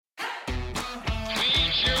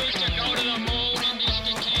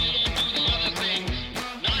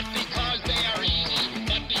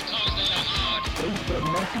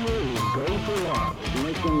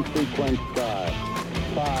sequence start.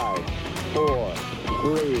 5, 4,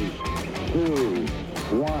 3, 2,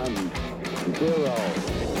 1, 0.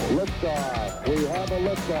 Liftoff. We have a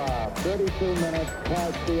liftoff. 32 minutes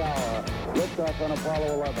past the hour. Liftoff on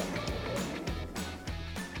Apollo 11.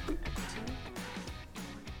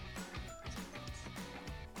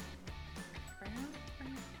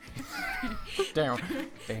 Down.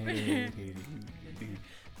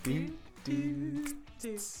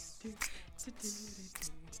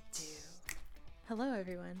 Hello,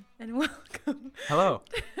 everyone, and welcome. Hello.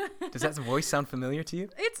 Does that voice sound familiar to you?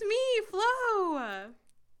 It's me, Flo.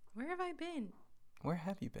 Where have I been? Where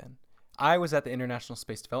have you been? I was at the International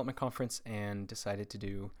Space Development Conference and decided to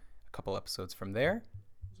do a couple episodes from there.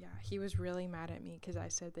 Yeah, he was really mad at me because I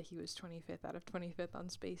said that he was 25th out of 25th on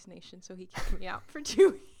Space Nation, so he kicked me out for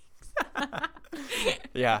 2 weeks.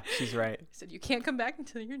 Yeah, she's right. He said, you can't come back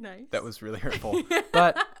until you're nice. That was really hurtful.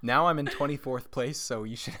 But now I'm in 24th place, so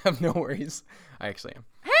you should have no worries. I actually am.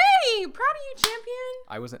 Hey, proud of you, champion.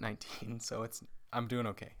 I was at 19, so I'm doing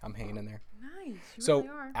okay. I'm hanging in there. Nice, you So really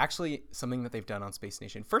are. actually, something that they've done on Space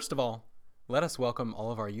Nation. First of all, let us welcome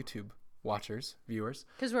all of our YouTube watchers, viewers.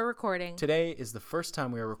 Because we're recording. Today is the first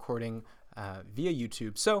time we are recording via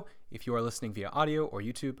YouTube. So if you are listening via audio or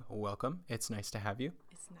YouTube, welcome. It's nice to have you.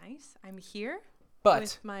 It's nice. I'm here But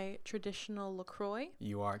with my traditional LaCroix.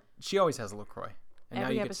 She always has a LaCroix. And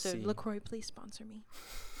Every now you episode, get to see. LaCroix, please sponsor me.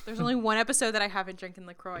 There's only one episode that I haven't drinking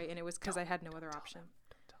LaCroix, and it was because I had no other option.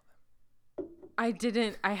 I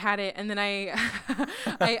didn't. I had it, and then I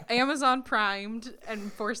Amazon Primed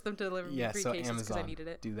and forced them to deliver me 3 so cases because I Amazon needed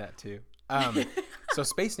it. do that too. So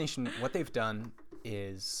Space Nation, what they've done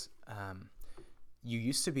is you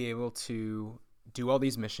used to be able to do all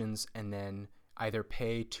these missions and then either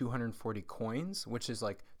pay 240 coins, which is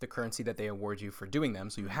like the currency that they award you for doing them,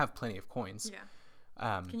 so you have plenty of coins. Yeah.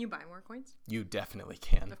 Can you buy more coins? You definitely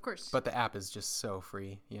can. Of course. But the app is just so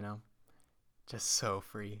free, you know? Just so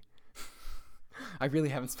free. I really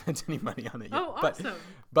haven't spent any money on it yet. Oh, awesome.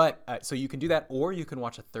 But so you can do that, or you can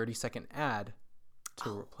watch a 30-second ad to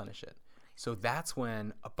replenish it. So that's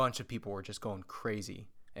when a bunch of people were just going crazy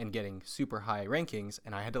and getting super high rankings,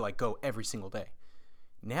 and I had to like go every single day.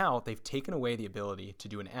 Now they've taken away the ability to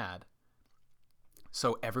do an ad.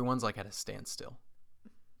 So everyone's like at a standstill.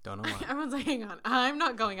 Don't know why. Everyone's like, hang on, I'm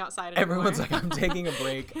not going outside anymore. Everyone's like, I'm taking a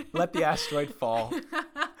break. Let the asteroid fall.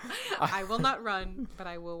 I will not run, but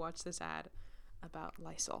I will watch this ad about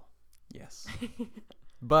Lysol. Yes.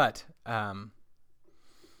 But,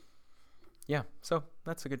 yeah, so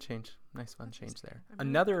that's a good change. Nice, fun change there. I'm really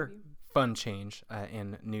Another proud of you. fun change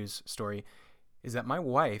in news story is that my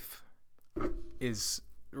wife is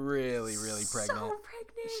really, really pregnant. So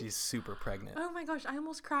pregnant. She's super pregnant. Oh my gosh, I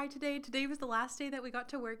almost cried today. Today was the last day that we got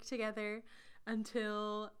to work together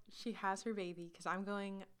until she has her baby because I'm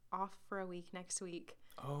going off for a week next week.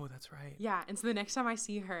 Oh, that's right. Yeah, and so the next time I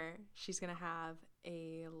see her, she's going to have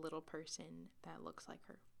a little person that looks like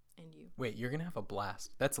her and you. Wait, you're going to have a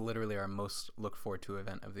blast. That's literally our most looked forward to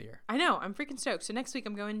event of the year. I know, I'm freaking stoked. So next week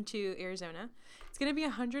I'm going to Arizona. It's going to be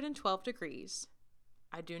 112 degrees.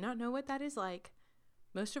 I do not know what that is like.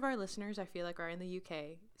 Most of our listeners, I feel like, are in the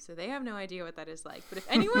UK, so they have no idea what that is like. But if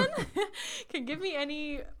anyone can give me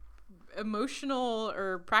any emotional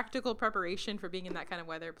or practical preparation for being in that kind of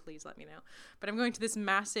weather, please let me know. But I'm going to this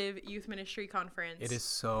massive youth ministry conference. It is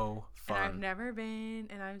so fun. And I've never been,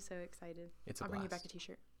 and I'm so excited. It's a I'll bring you blast. back a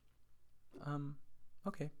t-shirt.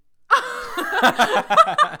 Okay.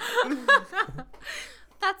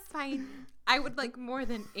 That's fine. I would like more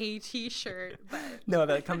than a t-shirt, but No,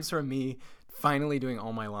 that comes from me finally doing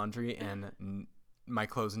all my laundry and my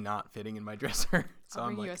clothes not fitting in my dresser. So I'll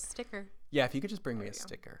bring I'm like, you a sticker. yeah, if you could just bring me a There we go.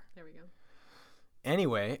 sticker. There we go.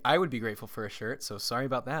 Anyway, I would be grateful for a shirt, so sorry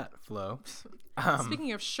about that, Flo.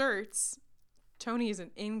 Speaking of shirts, Tony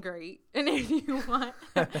isn't in great, and if you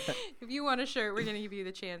want a shirt, we're gonna give you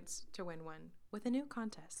the chance to win one with a new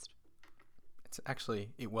contest.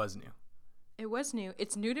 It was new. It was new.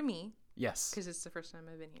 It's new to me Yes. because it's the first time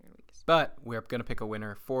I've been here in weeks. But we're going to pick a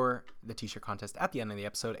winner for the t-shirt contest at the end of the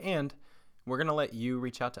episode, and we're going to let you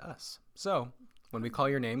reach out to us. So when we call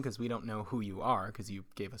your name, because we don't know who you are because you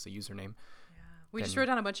gave us a username. We just wrote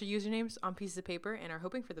down a bunch of usernames on pieces of paper and are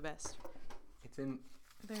hoping for the best. It's in...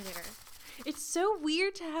 There they are. It's so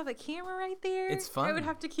weird to have a camera right there. It's fun. I would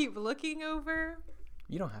have to keep looking over.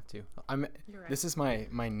 You don't have to. You're right. This is my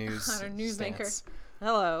news Our news anchor. stance.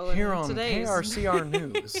 Hello. Here on today's KRCR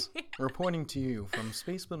News, reporting to you from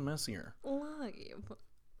Spaceman Messier. live.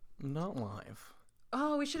 Not live.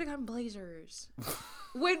 Oh, we should have gotten blazers.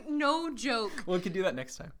 No joke. Well, we could do that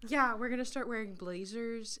next time. Yeah, we're gonna start wearing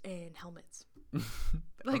blazers and helmets.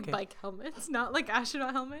 Like Okay. bike helmets, not like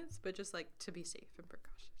astronaut helmets, but just like to be safe and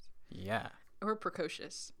precautious Yeah. or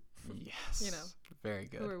precocious. Yes. You know. Very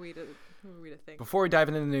good. Who are we to think? Before we dive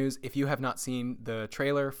into the news, if you have not seen the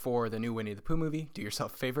trailer for the new Winnie the Pooh movie, do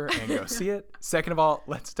yourself a favor and go see it. Second of all,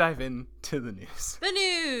 let's dive into the news. The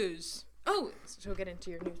news. Oh, so we'll get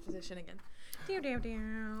into your news position again. We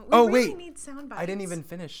Oh, really wait. need sound bites. I didn't even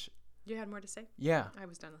finish. You had more to say? Yeah. I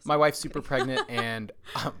was done listening. My wife's super Kidding. pregnant, and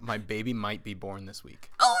my baby might be born this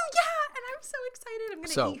week. Oh yeah, and I'm so excited. I'm gonna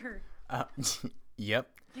So- eat her. Yep.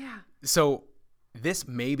 Yeah. So this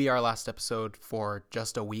may be our last episode for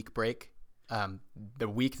just a week break. The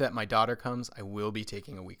week that my daughter comes, I will be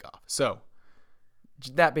taking a week off. So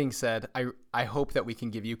that being said, I hope that we can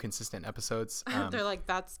give you consistent episodes. They're like,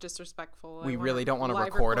 that's disrespectful. We I really don't want to live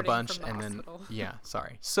record a recording bunch from the and then hospital. yeah,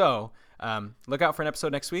 sorry. So look out for an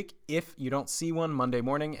episode next week. If you don't see one Monday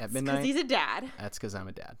morning at Because midnight, he's a dad. that's because I'm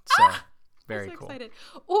a dad. So very I'm so cool. excited.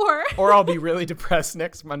 Or Or I'll be really depressed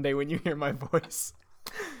next Monday when you hear my voice.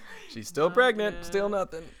 She's still pregnant, good. still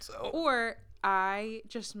nothing. So or I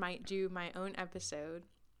just might do my own episode.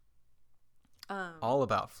 all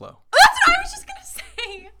about flow. That's what I was just gonna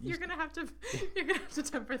say. You're gonna have to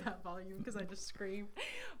temper that volume because I just screamed.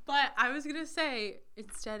 But I was gonna say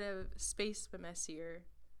instead of space but messier.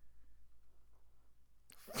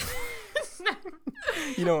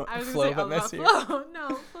 You know, I was gonna flow say but all about messier. flow. No,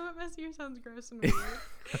 flow but messier sounds gross and weird.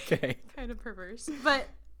 Okay. Kind of perverse. But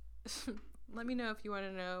let me know if you want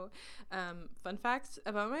to know fun facts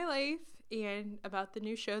about my life and about the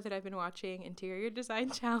new show that I've been watching, Interior Design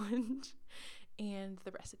Challenge, and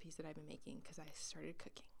the recipes that I've been making because I started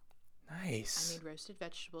cooking. I Nice. made roasted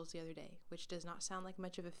vegetables the other day, which does not sound like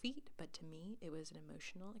much of a feat, but to me, it was an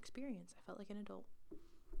emotional experience. I felt like an adult.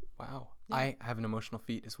 Wow. Yeah. I have an emotional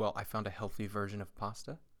feat as well. I found a healthy version of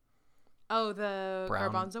pasta. Oh, the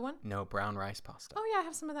Brown- garbanzo one? No, brown rice pasta. Oh, yeah, I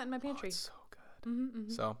have some of that in my Oh, pantry. it's so good. Mm-hmm.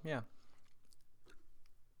 So, yeah.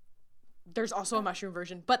 There's also a mushroom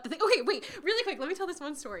version, but the thing. Okay, wait, really quick. Let me tell this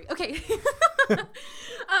one story. Okay,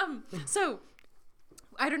 so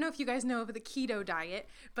I don't know if you guys know of the keto diet,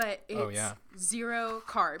 but it's Oh, yeah. 0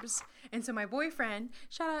 carbs. And so my boyfriend,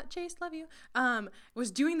 shout out Chase, love you,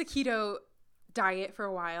 was doing the keto diet for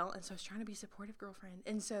a while, and so I was trying to be a supportive girlfriend.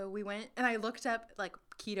 And so we went and I looked up like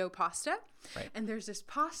keto pasta, Right. and there's this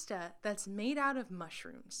pasta that's made out of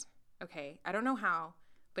mushrooms. Okay, I don't know how,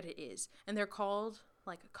 but it is, and they're called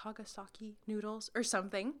like Kagasaki noodles or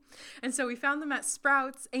something. And so we found them at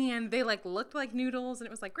Sprouts, and they like looked like noodles, and it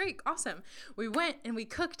was like, great, awesome. We went and we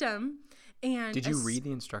cooked them. And Did you read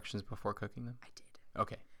the instructions before cooking them? I did.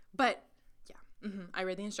 Okay. But yeah, I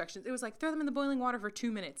read the instructions. It was like throw them in the boiling water for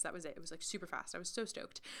 2 minutes. That was it. It was like super fast. I was so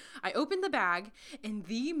stoked. I opened the bag, and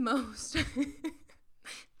the most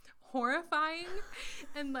horrifying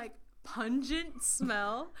and like pungent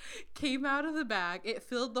smell came out of the bag. It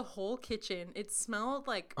filled the whole kitchen. It smelled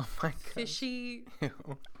like Oh my god. fishy.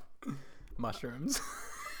 Mushrooms.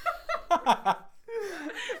 I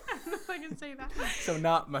don't know if I can say that. So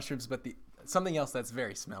not mushrooms, but something else that's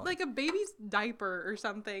very smelly. Like a baby's diaper or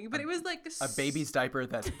something. But it was like a baby's diaper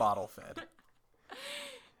that's bottle fed.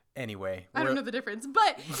 Anyway, I don't know the difference,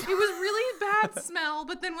 but it was really bad smell.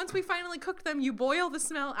 But then once we finally cooked them, you boil the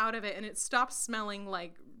smell out of it, and it stops smelling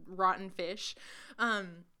like rotten fish.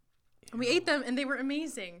 We ate them, and they were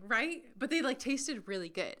amazing, right? But they like tasted really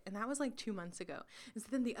good, and that was like 2 months ago. And so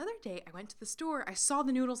then the other day, I went to the store. I saw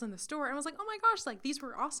the noodles in the store, and I was like, "Oh my gosh! Like these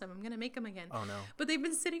were awesome. I'm gonna make them again." Oh no. But they've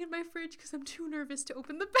been sitting in my fridge because I'm too nervous to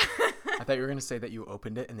open the bag. I thought you were gonna say that you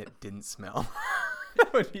opened it and it didn't smell.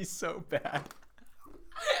 That would be so bad.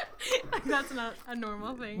 Like, that's not a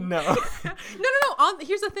normal thing. No. No.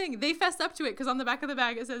 Here's the thing. They fessed up to it because on the back of the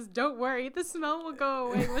bag it says, "Don't worry, the smell will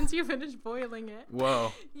go away once you finish boiling it."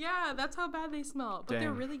 Whoa. Yeah, that's how bad they smell. But they're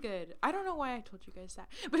Dang. really good. I don't know why I told you guys that.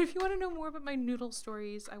 But if you want to know more about my noodle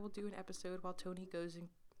stories, I will do an episode while Tony goes and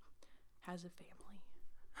has a family.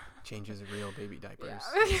 Changes real baby diapers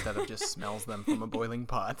Yeah. instead of just smells them from a boiling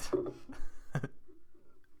pot.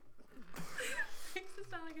 Makes it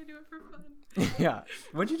sound like I do it for fun. Yeah.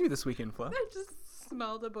 What'd you do this weekend, Flo? I just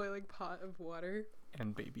smelled a boiling pot of water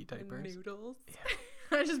And baby and diapers. noodles.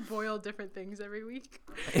 I just boil different things every week.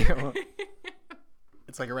 Ew.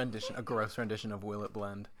 It's like a gross rendition of Will It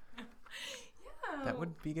Blend. Yeah. That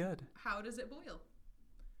would be good. How does it boil?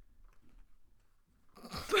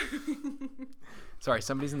 Sorry,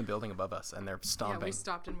 somebody's in the building above us and they're Yeah, stomping. we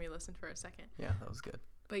stopped and we listened for a second. Yeah, that was good.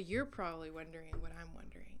 But you're probably wondering what I'm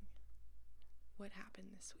wondering. What happened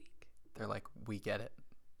this week? They're like, we get it.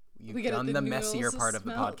 You've We get it, done the the messier noodles part of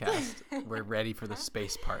the smell. podcast. We're ready for the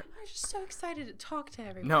space part. I'm just so excited to talk to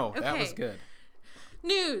everyone. No, that was good.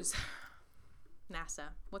 News. NASA.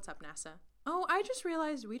 What's up, NASA? Oh, I just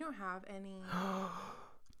realized we don't have any. Oh,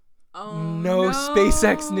 No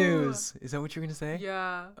SpaceX news. Is that what you're going to say?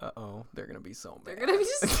 Yeah. Uh-oh. They're going to be so mad. They're going to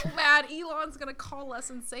be so mad. Elon's going to call us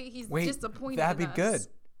and say he's Wait, disappointed that'd be in us. good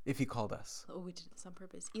if he called us. Oh, we did this on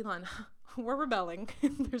purpose. Elon, we're rebelling.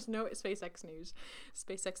 There's no SpaceX news.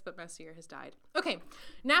 SpaceX but messier has died. Okay,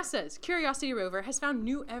 NASA's Curiosity rover has found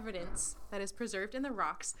new evidence that is preserved in the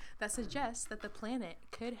rocks that suggests that the planet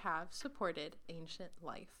could have supported ancient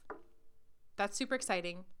life. That's super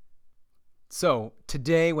exciting. So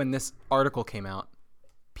today, when this article came out,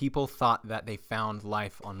 people thought that they found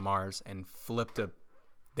life on Mars and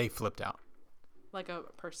they flipped out. Like a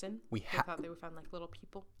person? They thought they would find like little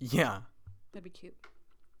people. Yeah. That'd be cute.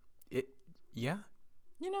 Yeah.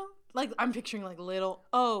 You know, like I'm picturing like little.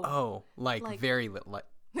 Like very little, like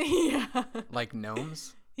yeah. like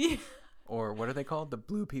gnomes. Yeah. Or what are they called? The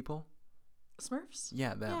blue people. Smurfs?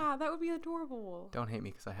 Yeah, them. Yeah, that would be adorable. Don't hate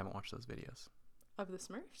me because I haven't watched those videos. Of the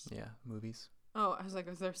Smurfs? Yeah, movies. Oh, I was like,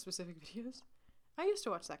 was there specific videos? I used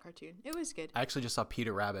to watch that cartoon. It was good. I actually just saw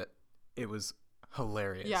Peter Rabbit. It was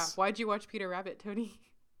hilarious. Yeah, why'd you watch Peter Rabbit, Tony?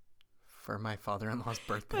 For my father-in-law's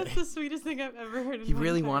birthday. That's the sweetest thing I've ever heard. He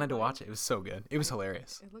really wanted to watch it. It was so good. It was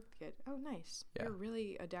hilarious. It looked good. Oh, nice. Yeah. You're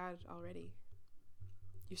really a dad already.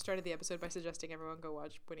 You started the episode by suggesting everyone go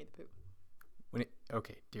watch Winnie the Pooh.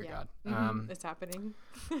 Okay, dear Yeah. God. It's happening.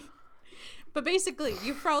 But basically,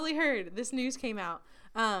 you've probably heard this news came out.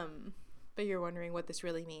 But you're wondering what this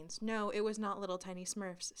really means. No, it was not little tiny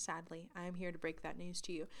Smurfs, sadly. I am here to break that news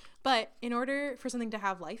to you. But in order for something to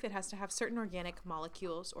have life, it has to have certain organic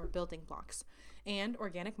molecules or building blocks. And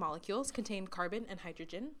organic molecules contain carbon and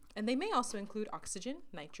hydrogen, and they may also include oxygen,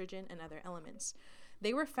 nitrogen, and other elements.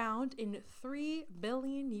 They were found in 3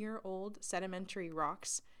 billion-year-old sedimentary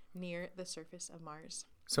rocks near the surface of Mars.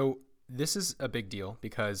 So this is a big deal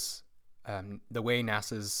because the way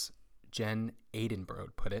NASA's Jen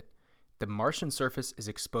Adenbrode put it, the Martian surface is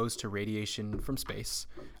exposed to radiation from space,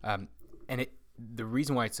 and the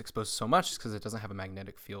reason why it's exposed so much is because it doesn't have a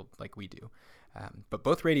magnetic field like we do. But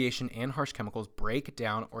both radiation and harsh chemicals break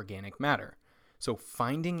down organic matter. So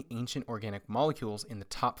finding ancient organic molecules in the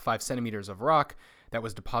top 5 centimeters of rock that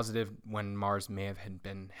was deposited when Mars may have had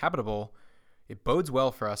been habitable, it bodes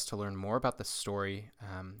well for us to learn more about the story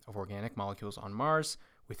of organic molecules on Mars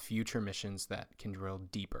with future missions that can drill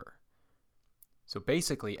deeper. So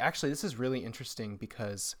basically, actually, this is really interesting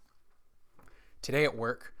because today at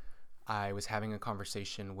work, I was having a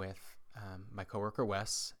conversation with my coworker,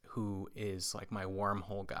 Wes, who is like my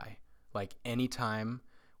wormhole guy. Like anytime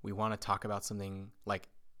we want to talk about something, like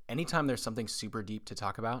anytime there's something super deep to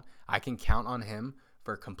talk about, I can count on him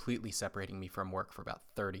for completely separating me from work for about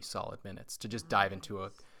 30 solid minutes to just dive into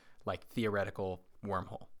a like theoretical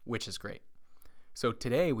wormhole, which is great. So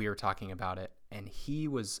today we were talking about it, and he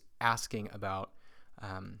was asking about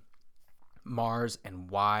Mars and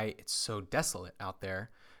why it's so desolate out there,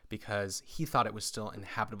 because he thought it was still in the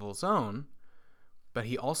habitable zone, but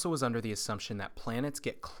he also was under the assumption that planets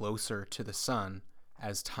get closer to the sun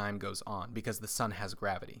as time goes on because the sun has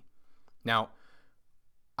gravity. Now,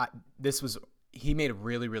 he made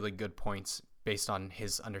really, really good points based on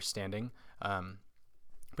his understanding,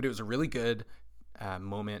 but it was a really good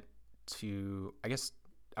moment to,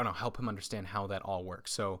 help him understand how that all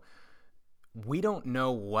works. So we don't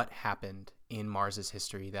know what happened in Mars's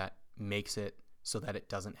history that makes it so that it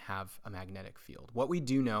doesn't have a magnetic field. What we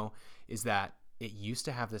do know is that it used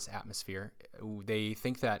to have this atmosphere. They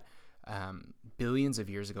think that billions of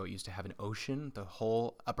years ago it used to have an ocean. The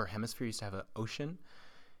whole upper hemisphere used to have an ocean.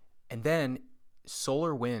 And then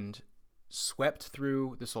solar wind swept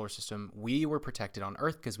through the solar system. We were protected on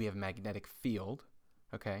Earth because we have a magnetic field,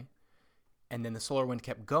 okay? And then the solar wind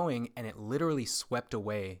kept going, and it literally swept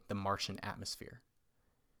away the Martian atmosphere.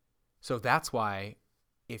 So that's why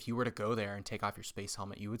if you were to go there and take off your space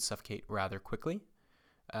helmet, you would suffocate rather quickly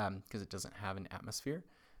because it doesn't have an atmosphere.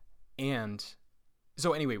 And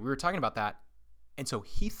so anyway, we were talking about that. And so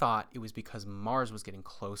he thought it was because Mars was getting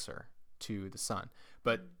closer to the sun.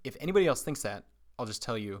 But if anybody else thinks that, I'll just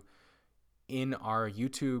tell you, in our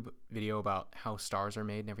YouTube video about how stars are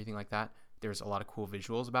made and everything like that, there's a lot of cool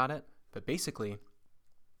visuals about it. But basically,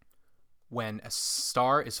 when a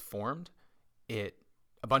star is formed, a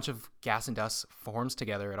bunch of gas and dust forms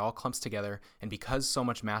together, it all clumps together, and because so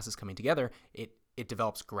much mass is coming together, it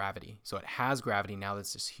develops gravity. So it has gravity now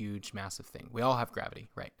that's this huge, massive thing. We all have gravity,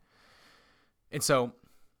 right? And so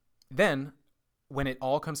then when it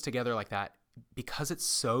all comes together like that, because it's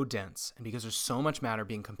so dense and because there's so much matter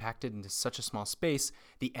being compacted into such a small space,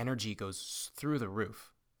 the energy goes through the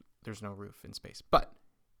roof. There's no roof in space, but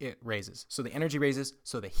it raises. So the energy raises,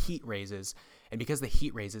 so the heat raises. And because the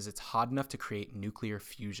heat raises, it's hot enough to create nuclear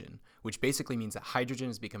fusion, which basically means that hydrogen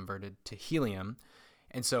is being converted to helium.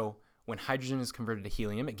 And so when hydrogen is converted to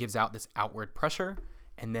helium, it gives out this outward pressure.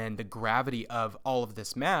 And then the gravity of all of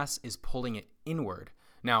this mass is pulling it inward.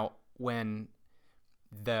 Now, when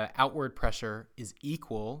the outward pressure is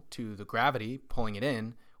equal to the gravity pulling it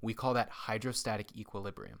in, we call that hydrostatic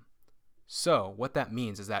equilibrium. So what that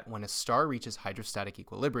means is that when a star reaches hydrostatic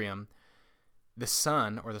equilibrium, the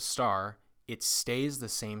sun or the star, it stays the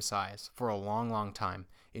same size for a long, long time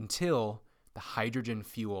until the hydrogen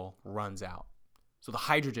fuel runs out. So the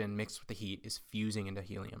hydrogen mixed with the heat is fusing into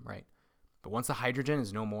helium, right? But once the hydrogen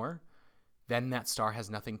is no more, then that star has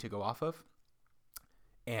nothing to go off of,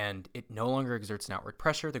 and it no longer exerts an outward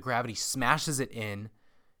pressure. The gravity smashes it in,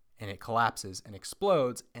 and it collapses and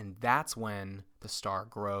explodes, and that's when the star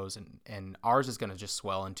grows. And ours is going to just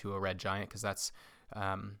swell into a red giant because that's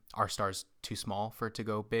our star's too small for it to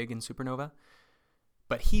go big in supernova.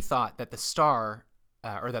 But he thought that the star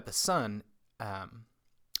or that the sun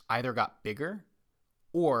either got bigger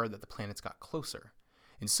or that the planets got closer.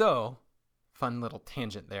 And so, fun little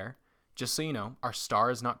tangent there. Just so you know, our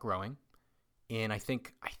star is not growing. And I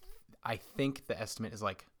think the estimate is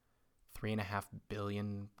like 3.5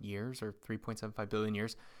 billion years or 3.75 billion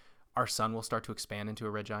years. Our sun will start to expand into a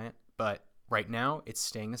red giant. But right now, it's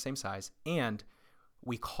staying the same size. And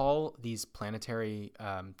we call these planetary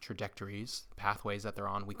trajectories, pathways that they're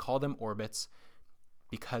on, we call them orbits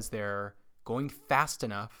because they're going fast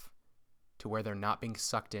enough to where they're not being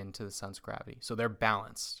sucked into the sun's gravity. So they're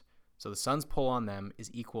balanced. So the sun's pull on them is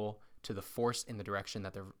equal to the force in the direction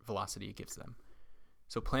that their velocity gives them.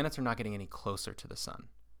 So planets are not getting any closer to the sun.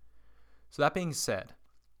 So that being said,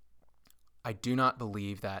 I do not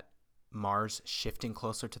believe that Mars shifting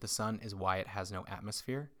closer to the sun is why it has no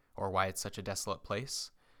atmosphere or why it's such a desolate place.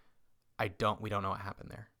 We don't know what happened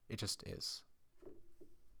there. It just is.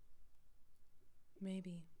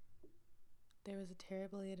 Maybe there was a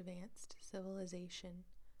terribly advanced civilization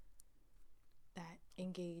that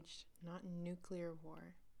engaged not in nuclear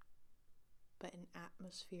war, but in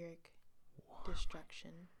atmospheric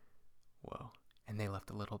destruction. Whoa. And they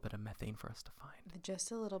left a little bit of methane for us to find.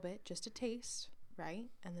 Just a little bit, just a taste, right?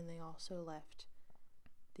 And then they also left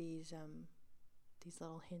these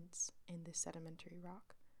little hints in the sedimentary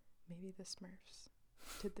rock. Maybe the Smurfs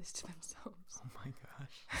did this to themselves. Oh my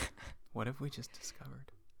gosh. What have we just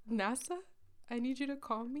discovered? NASA, I need you to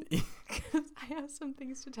call me because I have some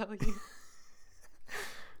things to tell you.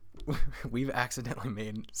 We've accidentally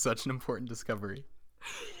made such an important discovery.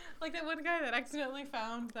 Like that one guy that accidentally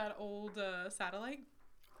found that old satellite.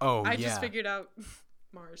 Oh, I just figured out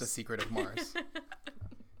Mars. The secret of Mars.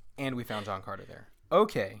 And we found John Carter there.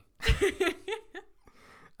 Okay.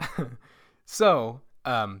 So,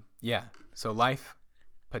 So life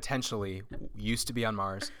potentially used to be on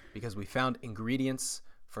Mars because we found ingredients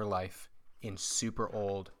for life in super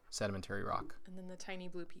old sedimentary rock. And then the tiny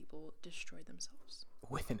blue people destroyed themselves.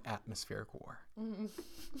 With an atmospheric war. Mm.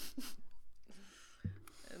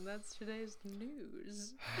 And that's today's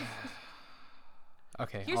news.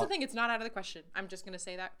 Okay. Here's the thing. It's not out of the question. I'm just going to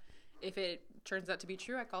say that. If it turns out to be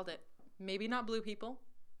true, I called it. Maybe not blue people.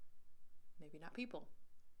 Maybe not people.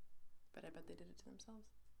 But I bet they did it to themselves.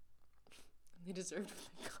 And they deserved what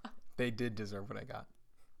they got. They did deserve what I got.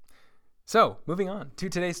 So, moving on to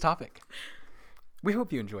today's topic. We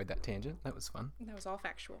hope you enjoyed that tangent. That was fun. That was all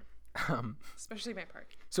factual. Especially my part.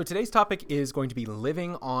 So today's topic is going to be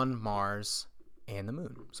living on Mars and the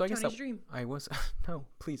moon. So I guess Tony's dream. No,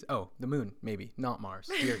 please. Oh, the moon, maybe, not Mars.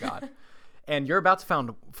 Dear God. And you're about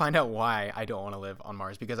to find out why I don't want to live on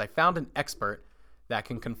Mars, because I found an expert that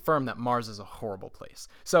can confirm that Mars is a horrible place.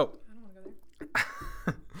 So I don't want to go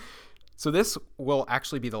there. So this will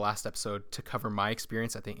actually be the last episode to cover my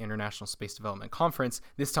experience at the International Space Development Conference.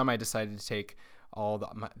 This time I decided to take all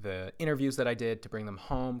the interviews that I did to bring them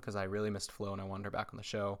home because I really missed Flo and I wanted her back on the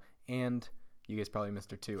show. And you guys probably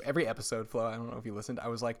missed her too. Every episode, Flo, I don't know if you listened, I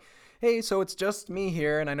was like, hey, so it's just me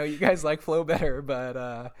here. And I know you guys like Flo better,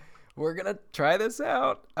 but we're going to try this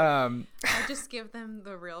out. I just give them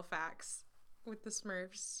the real facts with the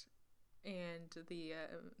Smurfs and the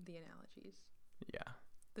analogies. Yeah.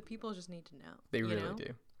 The people just need to know. They really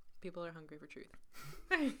do. People are hungry for truth.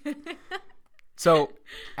 So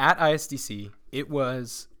at ISDC, it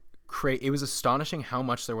was astonishing how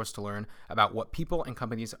much there was to learn about what people and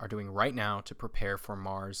companies are doing right now to prepare for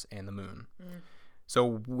Mars and the moon.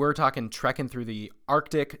 So we're talking trekking through the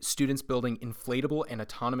Arctic, students building inflatable and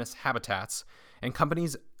autonomous habitats, and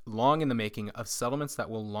companies long in the making of settlements that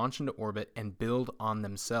will launch into orbit and build on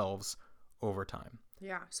themselves over time.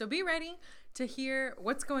 Yeah, so be ready to hear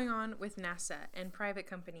what's going on with NASA and private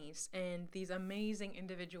companies and these amazing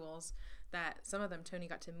individuals that some of them Tony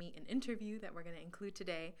got to meet and interview that we're going to include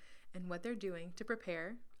today, and what they're doing to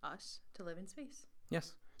prepare us to live in space.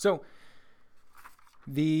 Yes. So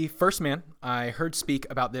the first man I heard speak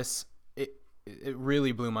about this, it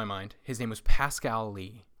really blew my mind. His name was Pascal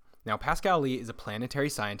Lee. Now, Pascal Lee is a planetary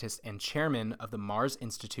scientist and chairman of the Mars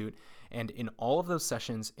Institute, and in all of those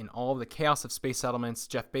sessions, in all of the chaos of space settlements,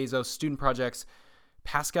 Jeff Bezos, student projects,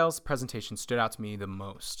 Pascal's presentation stood out to me the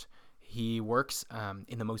most. He works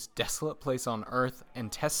in the most desolate place on Earth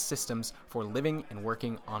and tests systems for living and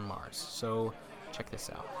working on Mars. So check this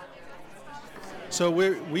out. So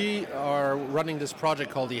we are running this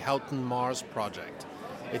project called the Houghton Mars Project.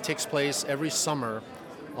 It takes place every summer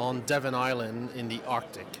on Devon Island in the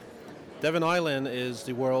Arctic. Devon Island is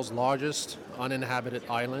the world's largest uninhabited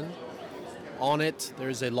island. On it, there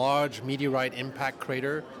is a large meteorite impact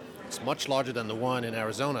crater. It's much larger than the one in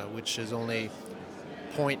Arizona, which is only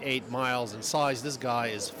 0.8 miles in size. This guy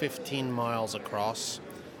is 15 miles across.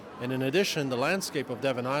 And in addition, the landscape of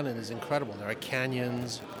Devon Island is incredible. There are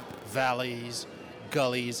canyons, valleys,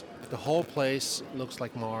 gullies. The whole place looks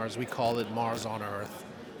like Mars. We call it Mars on Earth.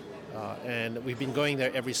 And we've been going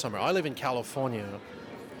there every summer. I live in California.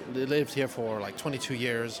 I lived here for like 22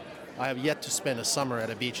 years. I have yet to spend a summer at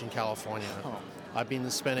a beach in California. I've been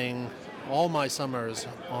spending all my summers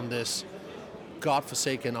on this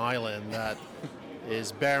godforsaken island that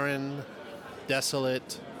is barren,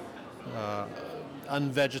 desolate,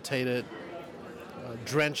 unvegetated,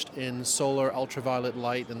 drenched in solar ultraviolet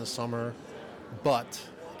light in the summer. But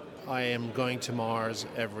I am going to Mars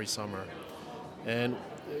every summer. And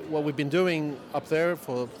what we've been doing up there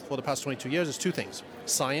for the past 22 years is two things: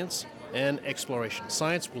 science and exploration.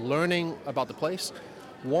 Science, we're learning about the place.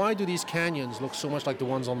 Why do these canyons look so much like the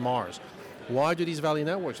ones on Mars? Why do these valley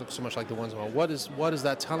networks look so much like the ones on Mars? What is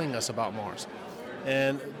that telling us about Mars?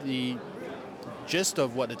 And the gist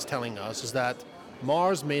of what it's telling us is that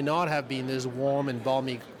Mars may not have been this warm and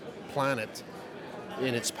balmy planet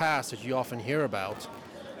in its past that you often hear about.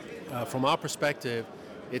 From our perspective,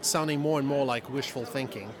 it's sounding more and more like wishful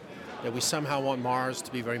thinking, that we somehow want Mars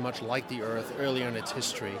to be very much like the Earth earlier in its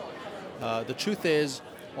history. The truth is,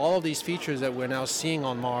 all of these features that we're now seeing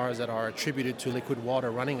on Mars that are attributed to liquid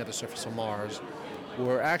water running at the surface of Mars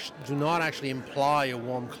do not actually imply a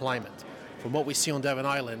warm climate. From what we see on Devon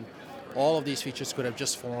Island, all of these features could have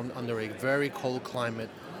just formed under a very cold climate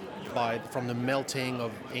from the melting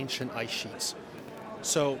of ancient ice sheets.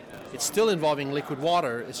 So it's still involving liquid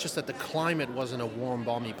water, it's just that the climate wasn't a warm,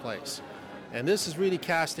 balmy place. And this is really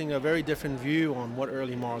casting a very different view on what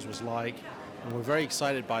early Mars was like, and we're very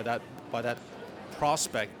excited by that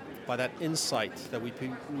prospect, by that insight that we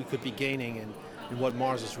could be gaining in what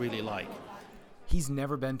Mars is really like. He's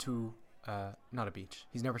never been to, not a beach,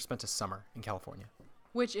 he's never spent a summer in California.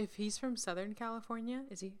 Which, if he's from Southern California,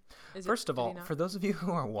 First of all, for those of you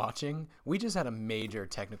who are watching, we just had a major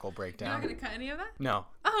technical breakdown. You're not going to cut any of that? No.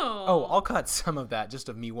 Oh, I'll cut some of that, just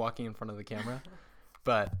of me walking in front of the camera.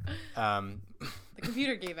 But the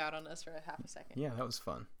computer gave out on us for a half a second. Yeah, that was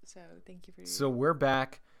fun. So thank you for. So we're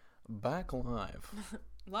back live.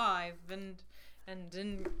 Live and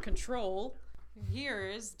in control. Here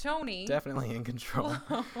is Tony. Definitely in control.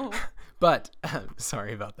 But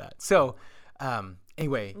sorry about that. So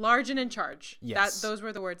anyway, large and in charge. Yes. Those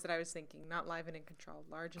were the words that I was thinking. Not live and in control.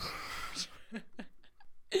 Large and in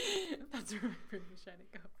charge. That's where we're trying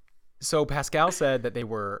to go. So Pascal said that they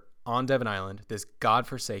were on Devon Island, this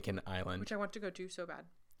godforsaken island. Which I want to go to so bad.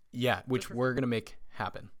 Yeah, which we're going to make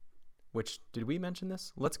happen. Which, did we mention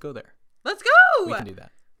this? Let's go there. Let's go! We can do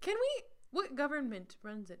that. Can we? What government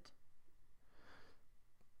runs it?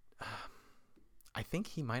 I think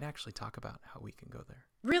he might actually talk about how we can go there.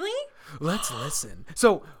 Really? Let's listen.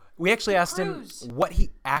 So we actually asked him what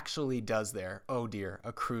he actually does there. Oh dear,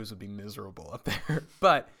 a cruise would be miserable up there.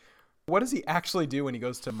 But what does he actually do when he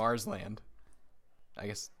goes to Marsland? I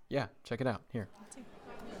guess, yeah, check it out. Here.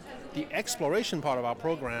 The exploration part of our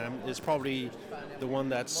program is probably the one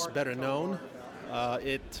that's better known.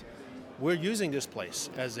 We're using this place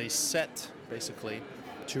as a set, basically,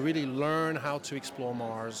 to really learn how to explore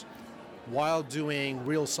Mars while doing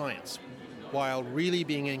real science, while really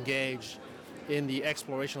being engaged in the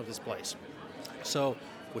exploration of this place. So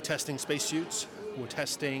we're testing spacesuits, we're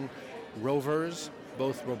testing rovers,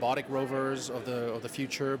 both robotic rovers of the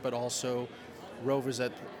future, but also rovers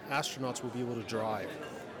that astronauts will be able to drive.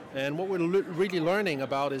 And what we're really learning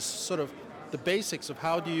about is sort of the basics of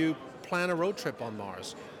how do you plan a road trip on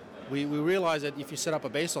Mars. We realize that if you set up a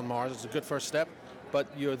base on Mars, it's a good first step, but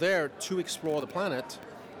you're there to explore the planet.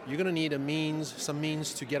 You're going to need some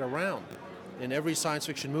means to get around. in every science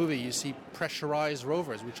fiction movie, you see pressurized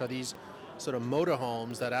rovers, which are these sort of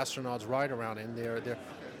motorhomes that astronauts ride around in.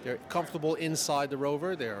 They're comfortable inside the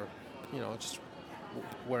rover. They're, just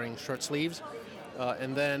wearing shirt sleeves,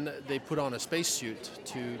 and then they put on a spacesuit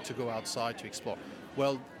to go outside to explore.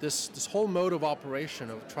 Well, this whole mode of operation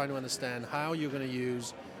of trying to understand how you're going to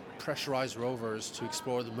use pressurized rovers to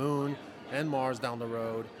explore the moon and Mars down the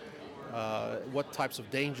road. What types of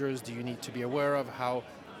dangers do you need to be aware of? How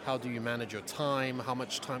do you manage your time? How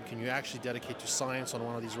much time can you actually dedicate to science on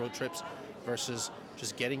one of these road trips versus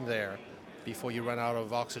just getting there before you run out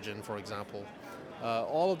of oxygen, for example?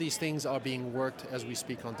 All of these things are being worked as we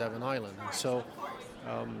speak on Devon Island. So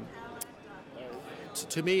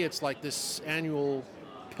to me, it's like this annual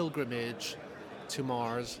pilgrimage to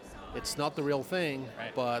Mars. It's not the real thing,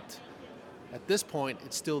 right, but at this point,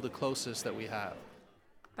 it's still the closest that we have.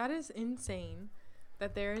 That is insane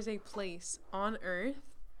that there is a place on Earth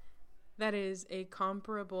that is a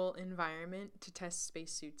comparable environment to test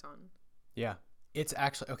spacesuits on. Yeah. It's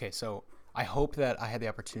actually, okay, so I hope that I had the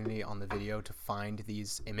opportunity on the video to find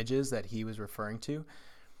these images that he was referring to.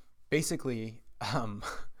 Basically, the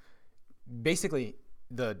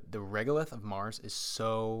regolith of Mars is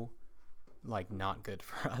so not good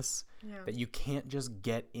for us that you can't just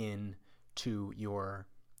get in to your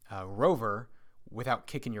rover without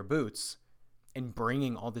kicking your boots and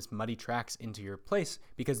bringing all this muddy tracks into your place,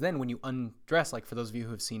 because then when you undress, for those of you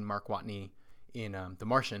who have seen Mark Watney in The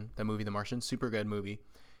Martian, the movie The Martian, super good movie,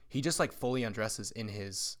 he just fully undresses in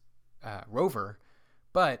his rover,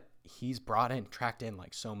 but he's tracked in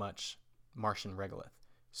so much Martian regolith.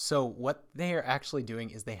 So what they are actually doing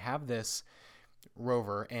is they have this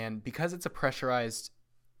rover, and because it's a pressurized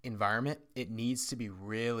environment, it needs to be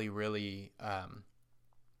really, really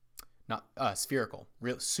not spherical,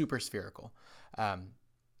 super spherical. And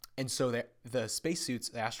so the spacesuits,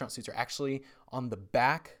 the astronaut suits, are actually on the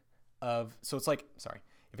back of, so it's if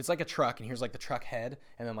it's a truck, and here's the truck head,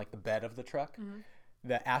 and then the bed of the truck,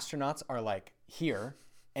 the astronauts are here,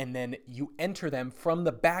 and then you enter them from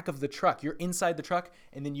the back of the truck. You're inside the truck,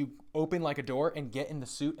 and then you open a door and get in the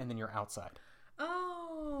suit, and then you're outside.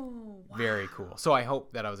 Oh, wow. Very cool. So I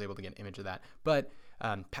hope that I was able to get an image of that. But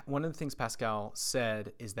one of the things Pascal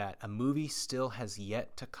said is that a movie still has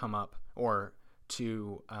yet to come up or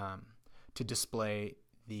to display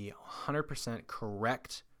the 100%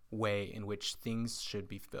 correct way in which things should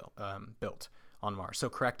be built on Mars. So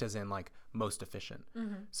correct as in most efficient.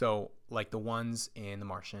 Mm-hmm. So the ones in The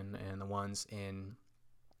Martian and the ones in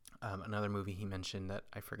another movie he mentioned that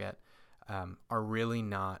I forget are really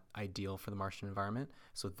not ideal for the Martian environment.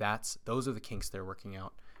 So those are the kinks they're working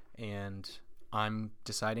out. And I'm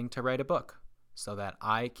deciding to write a book so that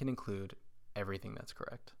I can include everything that's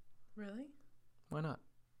correct. Really? Why not?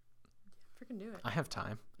 Freaking do it. I have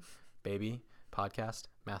time. Baby, podcast,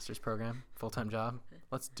 master's program, full-time job.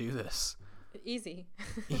 Let's do this. Easy.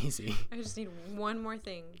 Easy. I just need one more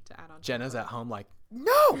thing to add on. Jenna's at home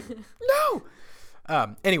no!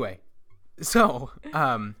 Anyway, so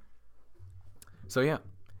yeah.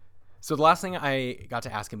 So the last thing I got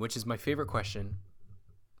to ask him, which is my favorite question,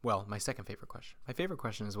 well, my second favorite question. My favorite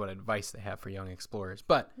question is what advice they have for young explorers.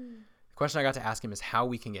 But the question I got to ask him is how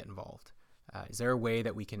we can get involved. Is there a way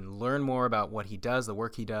that we can learn more about what he does, the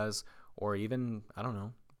work he does, or even, I don't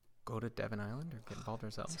know, go to Devon Island or get involved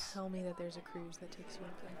ourselves? Tell me that there's a cruise that takes you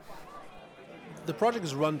up there. The project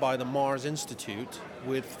is run by the Mars Institute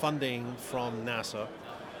with funding from NASA.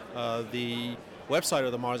 The website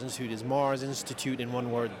of the Mars Institute is marsinstitute in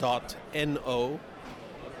one word .no.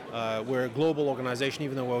 We're a global organization,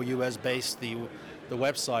 even though we're US-based. The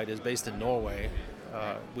website is based in Norway.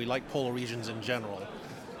 We like polar regions in general.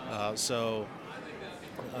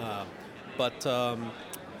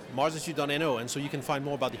 marsinstitute.no, and so you can find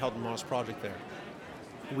more about the Health on Mars project there.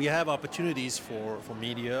 We have opportunities for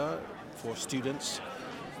media, for students,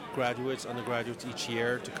 graduates, undergraduates each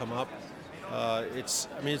year to come up. It's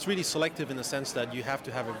really selective in the sense that you have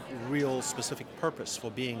to have a real specific purpose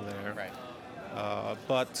for being there. Right.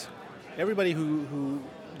 But everybody who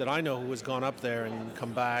that I know who has gone up there and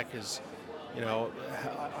come back is,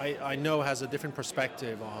 I know has a different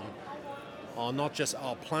perspective on not just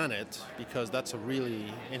our planet, because that's a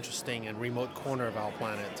really interesting and remote corner of our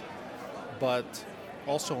planet, but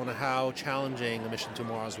also on how challenging the mission to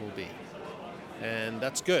Mars will be. And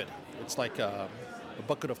that's good. It's like a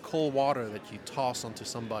bucket of cold water that you toss onto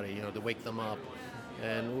somebody, to wake them up.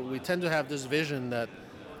 And we tend to have this vision that,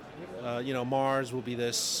 Mars will be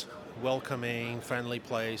this welcoming, friendly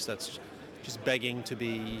place that's just begging to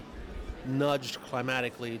be nudged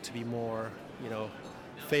climatically to be more,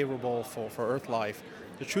 favorable for Earth life.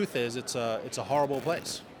 The truth is, it's a horrible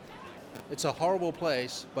place. It's a horrible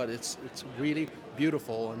place, but it's really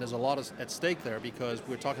beautiful, and there's a lot at stake there because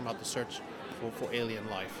we're talking about the search for alien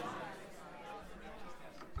life.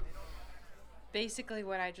 Basically,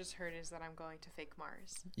 what I just heard is that I'm going to fake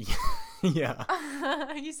Mars. Yeah.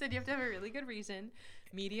 You said you have to have a really good reason.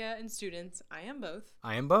 Media and students, I am both.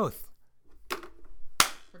 I am both.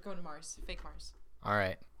 We're going to Mars. Fake Mars. All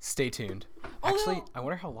right. Stay tuned. Actually, I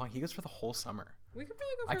wonder how long he goes for the whole summer. We could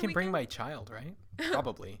probably go for I a can bring weekend. my child, right?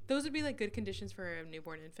 Probably. Those would be like good conditions for a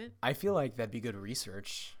newborn infant. I feel like that'd be good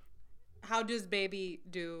research. How does baby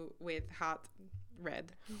do with hot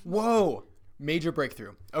red? Whoa! Major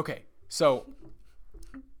breakthrough. Okay, so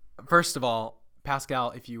first of all,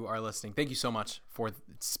 Pascal, if you are listening, thank you so much for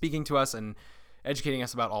speaking to us and educating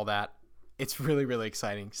us about all that. It's really, really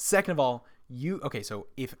exciting. Second of all, so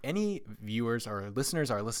if any viewers or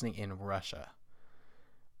listeners are listening in Russia,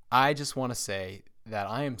 I just want to say that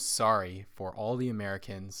I am sorry for all the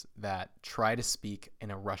Americans that try to speak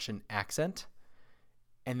in a Russian accent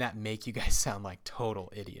and that make you guys sound like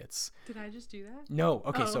total idiots. Did I just do that? No.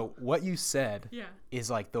 Okay, Oh. so what you said Yeah. is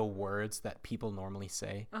like the words that people normally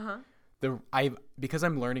say. Uh-huh. Because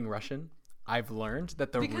I'm learning Russian, I've learned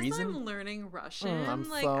that the Because reason I'm learning Russian, I'm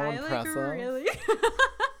like so I like impressive. really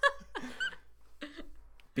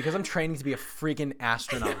because I'm training to be a freaking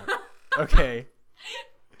astronaut. Okay.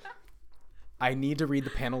 I need to read the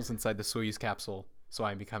panels inside the Soyuz capsule, so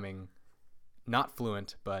I'm becoming not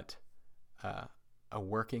fluent, but a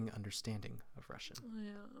working understanding of Russian.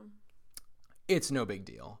 Yeah. It's no big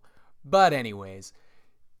deal. But anyways,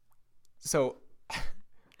 so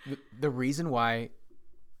the reason why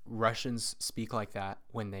Russians speak like that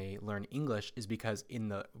when they learn English is because in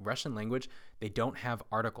the Russian language, they don't have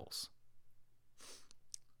articles.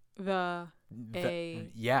 Yeah.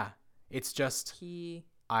 It's just, He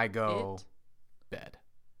I go it. bed.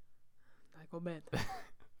 I go bed.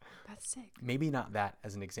 That's sick. Maybe not that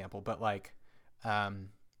as an example, but like,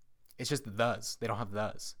 it's just the thes. They don't have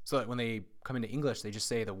thes. So that when they come into English, they just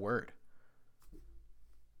say the word.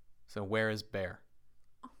 So where is bear?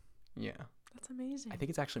 Yeah. That's amazing. I think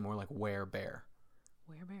it's actually more like where bear.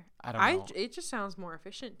 Where bear? I don't know. It just sounds more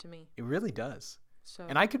efficient to me. It really does. So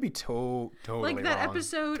And I could be totally Like that wrong.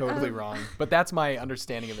 episode Totally of- wrong. But that's my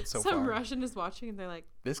understanding of it so some far. Russian is watching and they're like,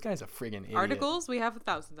 This guy's a friggin' idiot. articles? We have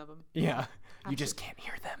thousands of them. Yeah. You just can't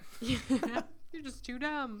hear them. You're just too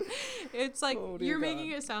dumb. It's like Oh, dear you're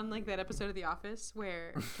making God. it sound like that episode of The Office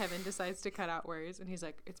where Kevin decides to cut out words and he's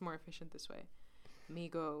like, it's more efficient this way. Me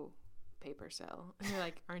go paper sell. And you're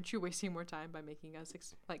like, aren't you wasting more time by making us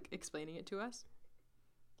explaining it to us?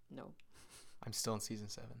 No. I'm still in season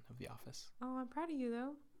 7 of The Office. Oh, I'm proud of you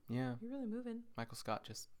though. Yeah. You're really moving. Michael Scott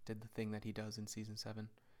just did the thing that he does in season 7.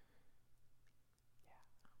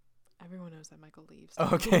 Everyone knows that Michael leaves.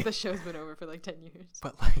 Okay. The show's been over for like 10 years.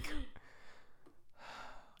 But like,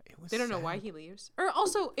 it was They don't know why sad. he leaves. Or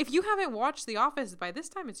also, if you haven't watched The Office by this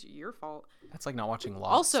time, it's your fault. That's like not watching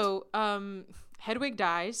Lost. Also, Hedwig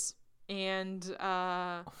dies, and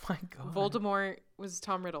oh my God. Voldemort was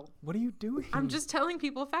Tom Riddle. What are you doing? I'm just telling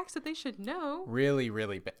people facts that they should know. really,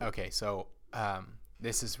 really bad. Okay, so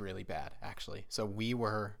this is really bad actually. So we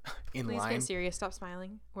were in Please line. get serious. Stop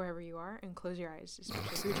smiling wherever you are and close your eyes. Especially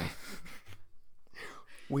if you're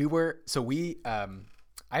driving.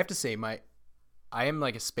 I have to say I am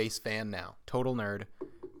like a space fan now, total nerd,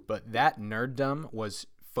 but that nerddom was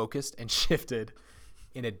focused and shifted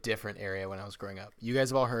in a different area when I was growing up. You guys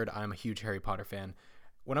have all heard I'm a huge Harry Potter fan.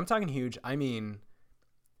 When I'm talking huge, I mean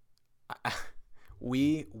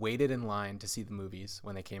we waited in line to see the movies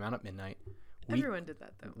when they came out at midnight. Everyone did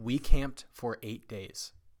that though. We camped for 8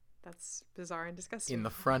 days That's bizarre and disgusting. in the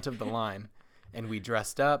front of the line, and we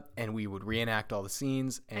dressed up and we would reenact all the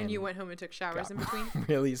scenes. and you went home and took showers got in between.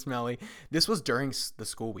 really smelly. This was during the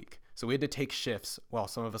school week, so we had to take shifts while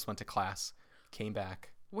some of us went to class, came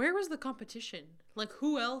back. Where was the competition? Like,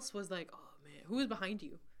 who else was like, oh man, who was behind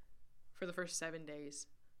you for the first 7 days?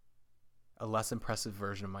 A less impressive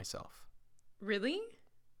version of myself. Really?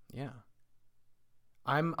 Yeah.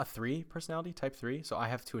 I'm a 3 personality, type 3, so I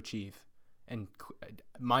have to achieve. And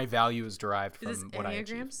my value is derived from Is this what I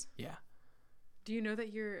achieve. Enneagrams? Yeah. Do you know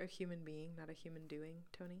that you're a human being, not a human doing,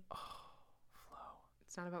 Tony? Oh, flow.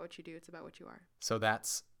 It's not about what you do, it's about what you are. So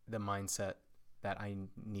that's the mindset that I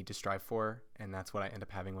need to strive for, and that's what I end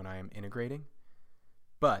up having when I am integrating.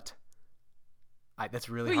 But that's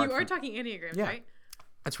really Wait, hard. you are talking Enneagrams, Yeah. right?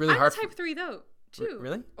 It's really I'm hard. a type 3 though, too.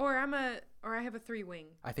 Really? Or I have a 3 wing.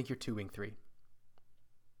 I think you're 2-wing 3.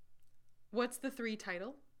 What's the 3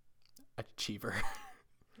 title? Achiever.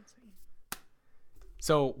 That's right.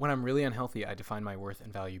 So when I'm really unhealthy, I define my worth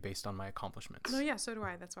and value based on my accomplishments. No, yeah, so do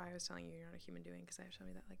I. That's why I was telling you you're not a human doing, because I have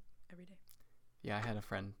somebody that like every day. Yeah, I had a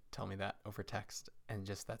friend tell me that over text, and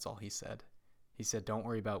just that's all he said. He said, "Don't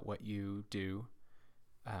worry about what you do.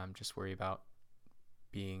 Just worry about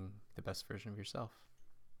being the best version of yourself."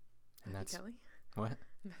 And Matthew that's Kelly? what?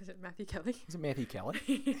 Is it Matthew Kelly? Is it Matthew Kelly?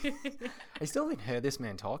 I still haven't heard this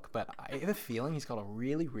man talk, but I have a feeling he's got a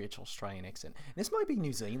really rich Australian accent. This might be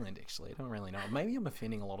New Zealand, actually. I don't really know. Maybe I'm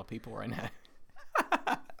offending a lot of people right now.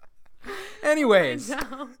 Anyways.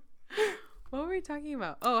 No. What were we talking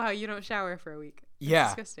about? Oh, how you don't shower for a week. That's Yeah.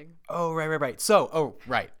 disgusting. Oh, right. So,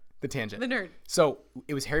 right. The tangent. The nerd. So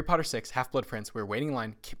it was Harry Potter 6, Half-Blood Prince. We were waiting in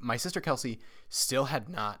line. My sister Kelsey still had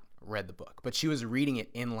not read the book, but she was reading it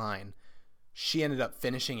in line. She ended up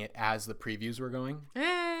finishing it as the previews were going.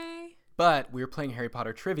 Hey. But we were playing Harry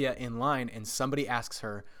Potter trivia in line, and somebody asks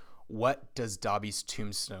her, "What does Dobby's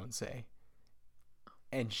tombstone say?"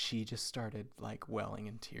 And she just started like welling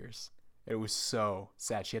in tears. It was so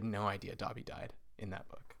sad. She had no idea Dobby died in that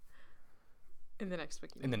book. In the next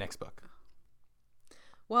book. You In mean. the next book.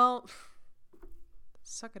 Well,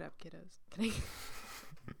 suck it up, kiddos. Kidding.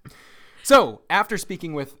 So after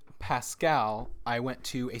speaking with Pascal, I went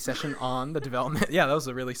to a session on the development. Yeah, that was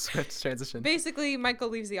a really swift transition. Basically, Michael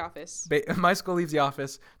leaves the office. My school leaves the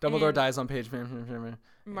office. Dumbledore And- dies on page.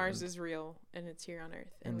 Mars is real, and it's here on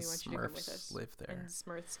Earth, and we want you to come with Smurfs us. live there. And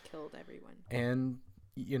Smurfs killed everyone. And,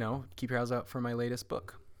 keep your eyes out for my latest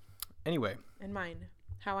book. Anyway, And mine,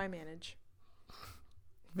 How I Manage.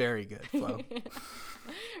 very good, Flo.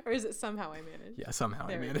 Or is it Somehow I Manage? Yeah, somehow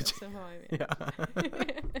There I we go, managed. Somehow I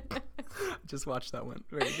Manage. Yeah. Just watched that one.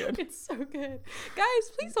 Very good. It's so good.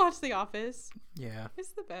 Guys, please watch The Office. Yeah.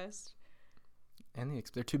 It's the best. And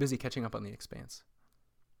they're too busy catching up on The Expanse.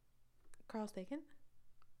 Carl's Taken?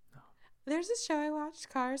 No. There's a show I watched,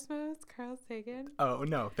 Cars Modes, Carl's Taken. Oh,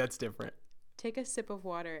 no, that's different. Take a sip of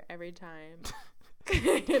water every time.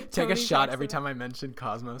 Take a shot every time I mention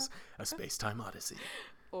Cosmos, a space-time odyssey.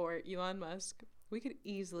 Or Elon Musk. We could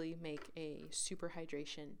easily make a super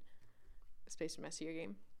hydration Space Messier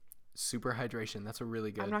game. Super hydration. That's a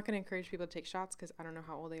really good. I'm not going to encourage people to take shots because I don't know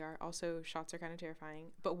how old they are. Also, shots are kind of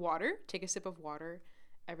terrifying. But water, take a sip of water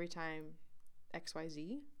every time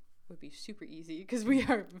XYZ would be super easy because we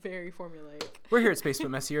are very formulaic. We're here at Space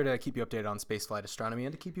But Messier to keep you updated on spaceflight astronomy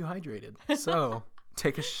and to keep you hydrated. So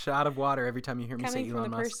take a shot of water every time you hear me Coming say from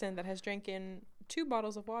Elon the Musk. person that has drank in 2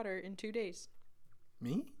 bottles of water in 2 days.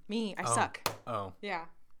 Me? Me, I Oh. suck. Oh, Yeah.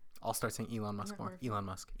 I'll start saying Elon Musk Not more. more. Elon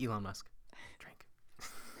Musk. Drink.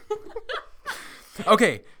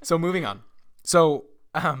 Okay, so moving on. So,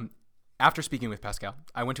 after speaking with Pascal,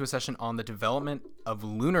 I went to a session on the development of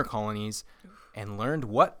lunar colonies and learned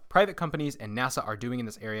what private companies and NASA are doing in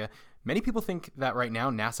this area. Many people think that right now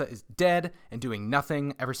NASA is dead and doing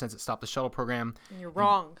nothing ever since it stopped the shuttle program. And you're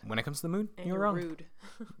wrong. When it comes to the moon, And you're you're wrong. rude.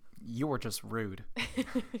 You're just rude.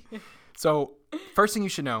 So, first thing you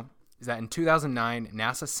should know is that in 2009,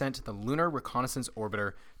 NASA sent the Lunar Reconnaissance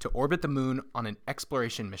Orbiter to orbit the moon on an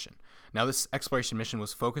exploration mission. Now, this exploration mission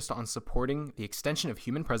was focused on supporting the extension of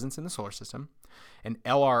human presence in the solar system. And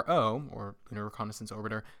LRO, or Lunar Reconnaissance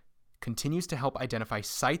Orbiter, continues to help identify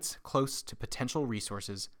sites close to potential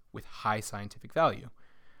resources with high scientific value.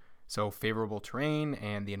 So, favorable terrain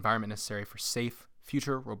and the environment necessary for safe,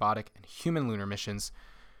 future robotic, and human lunar missions.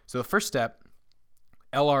 So, the first step,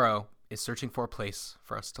 LRO, is searching for a place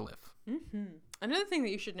for us to live. Another thing that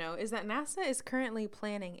you should know is that NASA is currently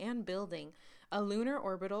planning and building a lunar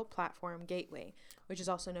orbital platform gateway, which is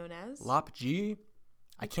also known as LOPG?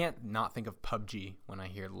 I can't not think of PUBG when I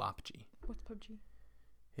hear LOPG. What's PUBG?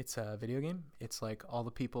 It's a video game. It's like all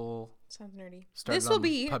the people Sounds nerdy. started This will on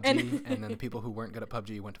be PUBG, and then the people who weren't good at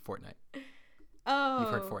PUBG went to Fortnite. Oh, You've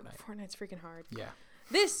heard Fortnite. Fortnite's freaking hard. Yeah.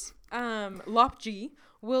 This LOPG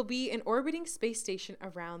will be an orbiting space station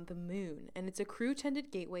around the moon, and it's a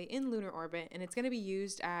crew-tended gateway in lunar orbit, and it's going to be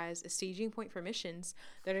used as a staging point for missions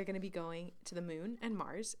that are going to be going to the moon and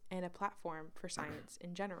Mars, and a platform for science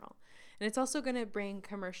in general. And it's also going to bring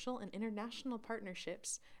commercial and international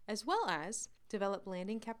partnerships, as well as develop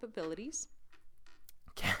landing capabilities.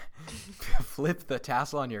 Flip the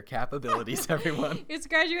tassel on your capabilities, everyone. It's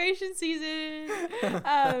graduation season.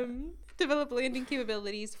 Develop landing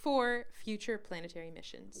capabilities for future planetary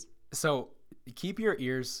missions. So keep your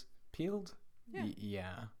ears peeled. Yeah.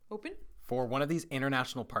 Yeah. Open? For one of these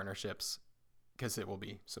international partnerships, because it will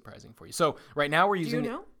be surprising for you. So right now we're Do using.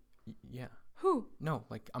 you know? Yeah. Who? No,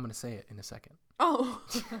 like I'm gonna say it in a second. Oh.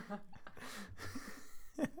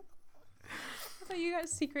 I thought you got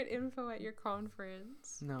secret info at your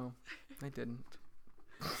conference. No, I didn't.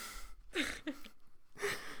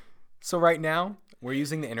 So right now, we're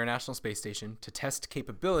using the International Space Station to test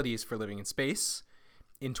capabilities for living in space.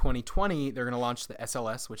 In 2020, they're going to launch the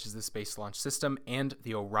SLS, which is the Space Launch System, and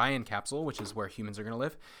the Orion capsule, which is where humans are going to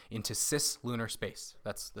live, into cislunar space.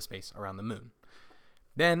 That's the space around the moon.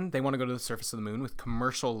 Then they want to go to the surface of the moon with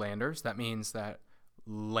commercial landers. That means that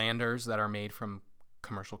landers that are made from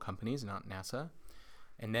commercial companies, not NASA.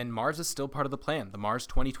 And then Mars is still part of the plan. The Mars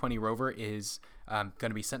 2020 rover is going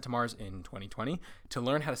to be sent to Mars in 2020 to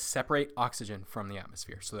learn how to separate oxygen from the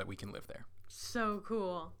atmosphere so that we can live there. So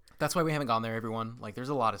cool. That's why we haven't gone there, everyone. Like, there's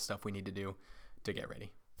a lot of stuff we need to do to get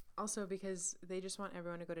ready. Also because they just want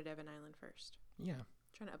everyone to go to Devon Island first. Yeah.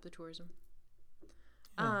 Trying to up the tourism.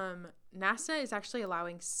 Yeah. NASA is actually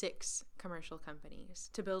allowing 6 commercial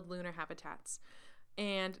companies to build lunar habitats.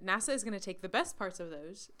 And NASA is going to take the best parts of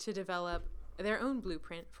those to develop their own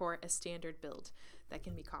blueprint for a standard build that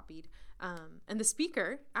can be copied. And the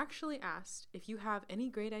speaker actually asked if you have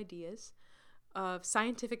any great ideas of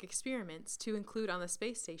scientific experiments to include on the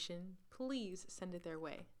space station, please send it their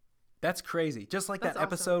way. That's crazy. Just like That's that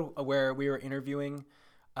episode where we were interviewing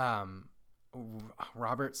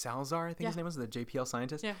Robert Salazar, I think his name was, the JPL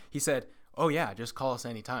scientist. Yeah. He said, oh, yeah, just call us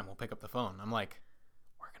anytime. We'll pick up the phone. I'm like,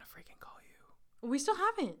 we're going to freaking call you. We still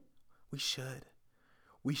haven't. We should.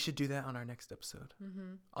 We should do that on our next episode.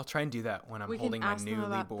 Mm-hmm. I'll try and do that when I'm We can holding my ask them newly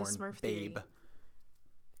about the born Smurf babe. theory.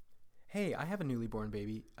 Hey, I have a newly born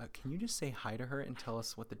baby. Can you just say hi to her and tell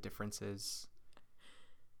us what the difference is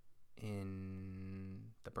in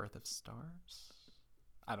the birth of stars?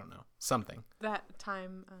 I don't know. Something. That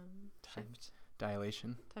time shift.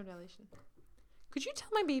 Dilation. Time dilation. Could you tell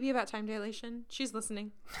my baby about time dilation? She's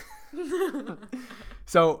listening.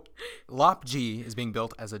 So, LOP G is being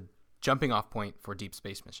built as a jumping off point for deep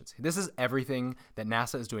space missions. This is everything that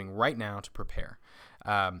NASA is doing right now to prepare.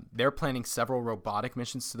 They're planning several robotic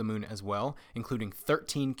missions to the moon as well, including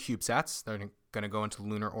 13 CubeSats. They're going to go into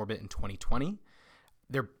lunar orbit in 2020.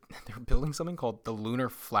 They're building something called the Lunar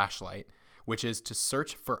Flashlight, which is to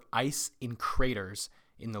search for ice in craters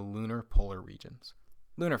in the lunar polar regions.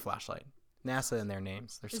 Lunar Flashlight. NASA and their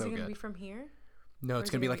names. They're Is so it going to good. be from here? No, or it's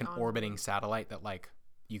is going to it be like gonna an be on orbiting Moon? satellite that like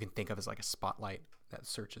you can think of as like a spotlight that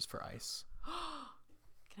searches for ice.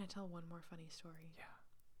 Can I tell one more funny story? Yeah.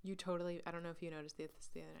 You totally, I don't know if you noticed this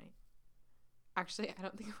the other night. Actually, I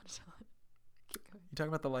don't think I want to tell it. Keep going. You talking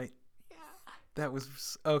about the light? Yeah. That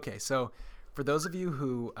was okay. So, for those of you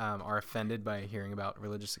who are offended by hearing about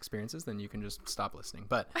religious experiences, then you can just stop listening.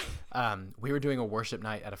 But we were doing a worship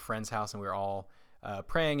night at a friend's house, and we were all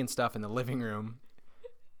praying and stuff in the living room.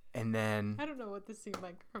 And then, I don't know what this seemed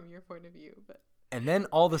like from your point of view, but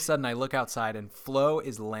all of a sudden, I look outside, and Flo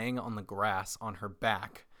is laying on the grass on her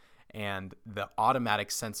back, and the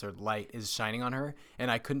automatic censored light is shining on her,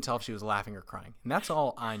 and I couldn't tell if she was laughing or crying. And that's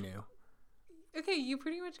all I knew. okay, you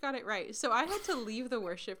pretty much got it right. So I had to leave the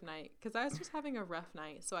worship night because I was just having a rough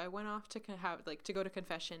night. So I went off to to go to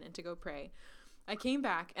confession and to go pray. I came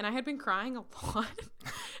back and I had been crying a lot.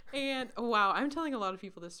 And wow, I'm telling a lot of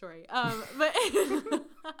people this story. But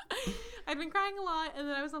I'd been crying a lot, and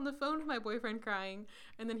then I was on the phone with my boyfriend crying,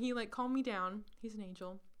 and then he like calmed me down. He's an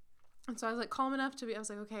angel. And so I was like calm enough I was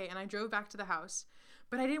like, okay. And I drove back to the house,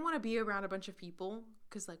 but I didn't want to be around a bunch of people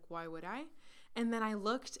because like, why would I? And then I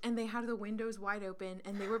looked and they had the windows wide open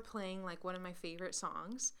and they were playing like one of my favorite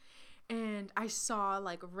songs. And I saw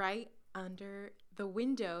like right under the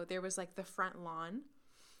window, there was like the front lawn.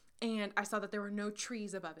 And I saw that there were no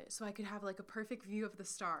trees above it. So I could have like a perfect view of the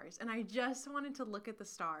stars. And I just wanted to look at the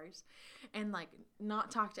stars and like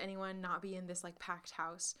not talk to anyone, not be in this like packed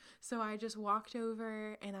house. So I just walked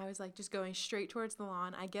over and I was like just going straight towards the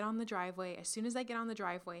lawn. I get on the driveway. As soon as I get on the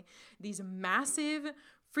driveway, these massive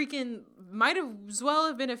freaking might as well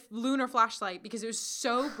have been a lunar flashlight because it was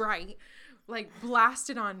so bright, like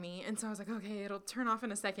blasted on me. And so I was like, okay, it'll turn off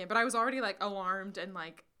in a second. But I was already like alarmed and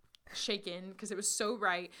like shaken because it was so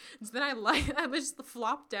bright. And so then I just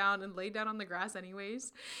flopped down and laid down on the grass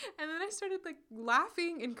anyways. And then I started like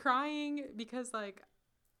laughing and crying because like,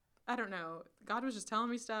 I don't know, God was just telling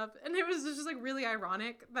me stuff. And it was just like really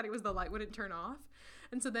ironic that it was the light wouldn't turn off.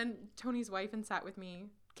 And so then Tony's wife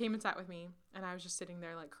came and sat with me, and I was just sitting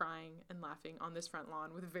there like crying and laughing on this front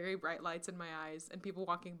lawn with very bright lights in my eyes and people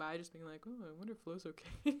walking by just being like, oh, I wonder if Flo's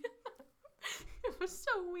okay. It was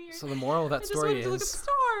so weird. So the moral of that I just story wanted to look at is the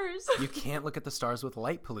stars. you can't look at the stars with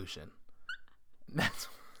light pollution. That's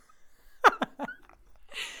It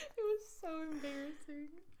was so embarrassing.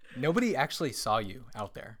 nobody actually saw you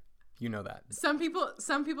out there. You know that. Some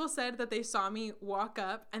people said that they saw me walk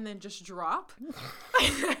up and then just drop.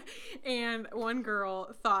 And one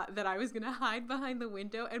girl thought that I was going to hide behind the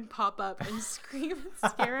window and pop up and scream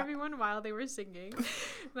and scare everyone while they were singing.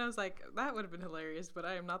 And I was like, that would have been hilarious, but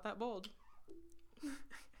I am not that bold.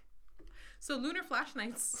 So lunar flash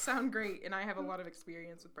nights sound great, and I have a lot of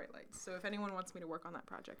experience with bright lights. So if anyone wants me to work on that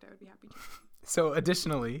project, I would be happy to. So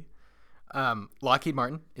additionally, Lockheed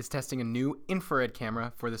Martin is testing a new infrared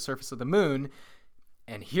camera for the surface of the moon.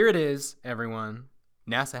 And here it is, everyone.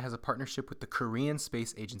 NASA has a partnership with the Korean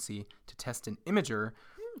Space Agency to test an imager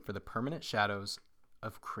for the permanent shadows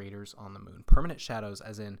of craters on the moon. Permanent shadows,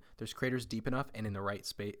 as in there's craters deep enough and in the right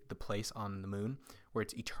space, the place on the moon where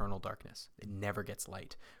it's eternal darkness. It never gets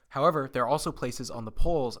light. However, there are also places on the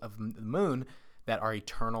poles of the moon that are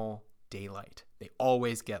eternal daylight. They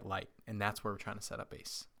always get light, and that's where we're trying to set up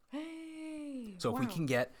base. Hey. So if we can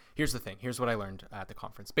get, here's the thing. Here's what I learned at the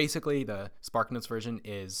conference. Basically, the SparkNotes version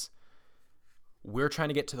is we're trying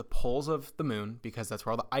to get to the poles of the moon because that's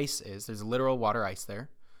where all the ice is. There's literal water ice there.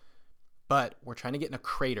 But we're trying to get in a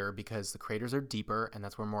crater because the craters are deeper and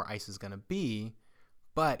that's where more ice is going to be.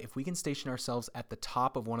 But if we can station ourselves at the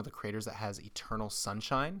top of one of the craters that has eternal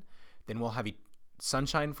sunshine, then we'll have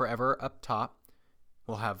sunshine forever up top.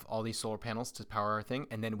 We'll have all these solar panels to power our thing.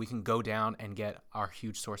 And then we can go down and get our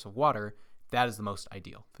huge source of water. That is the most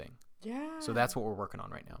ideal thing. Yeah. So that's what we're working on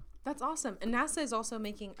right now. That's awesome. And NASA is also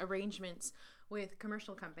making arrangements with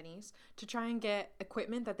commercial companies to try and get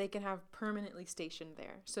equipment that they can have permanently stationed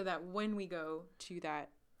there so that when we go to that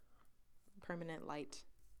permanent light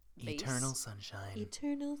base, Eternal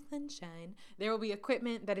sunshine, there will be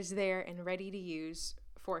equipment that is there and ready to use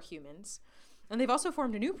for humans. And they've also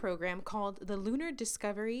formed a new program called the Lunar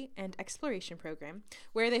Discovery and Exploration Program,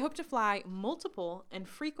 where they hope to fly multiple and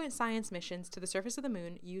frequent science missions to the surface of the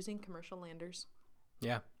moon using commercial landers.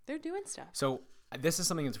 Yeah. They're doing stuff. So this is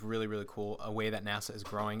something that's really, really cool. A way that NASA is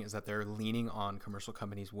growing is that they're leaning on commercial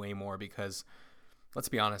companies way more because, let's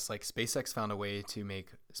be honest, like SpaceX found a way to make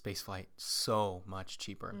spaceflight so much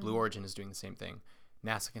cheaper. Blue Origin is doing the same thing.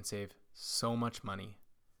 NASA can save so much money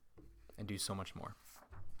and do so much more.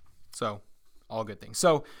 So all good things.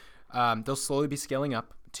 So they'll slowly be scaling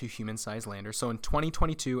up to human-sized landers. So in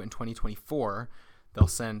 2022 and 2024, they'll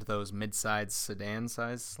send those mid-sized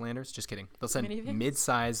sedan-sized landers. Just kidding. They'll send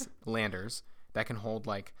mid-sized landers that can hold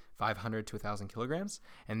like 500 to 1,000 kilograms.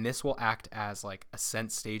 And this will act as like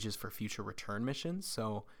ascent stages for future return missions.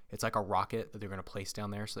 So it's like a rocket that they're going to place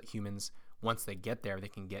down there so that humans, once they get there, they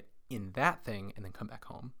can get in that thing and then come back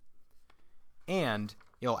home. And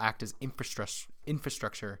it'll act as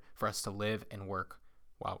infrastructure for us to live and work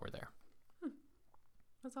while we're there.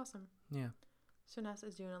 That's awesome. Yeah. So NASA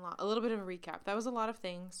is doing a lot. A little bit of a recap. That was a lot of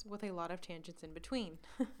things with a lot of tangents in between.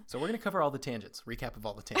 So we're going to cover all the tangents. Recap of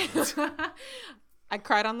all the tangents. I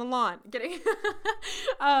cried on the lawn. Kidding.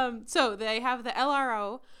 So they have the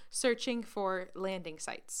LRO searching for landing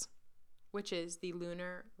sites, which is the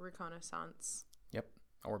Lunar Reconnaissance. Yep.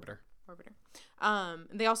 Orbiter.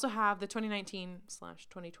 They also have the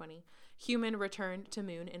 2019/2020 human return to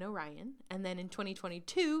moon in Orion. And then in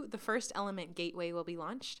 2022, the first Element Gateway will be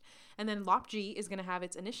launched. And then LOP-G is going to have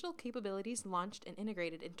its initial capabilities launched and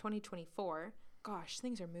integrated in 2024. Gosh,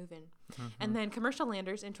 things are moving. Mm-hmm. And then commercial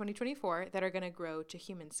landers in 2024 that are going to grow to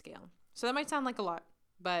human scale. So that might sound like a lot,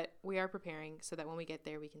 but we are preparing so that when we get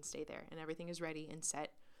there, we can stay there and everything is ready and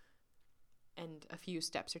set. And a few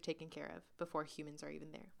steps are taken care of before humans are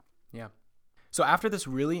even there. Yeah. So after this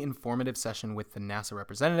really informative session with the NASA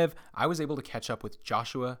representative, I was able to catch up with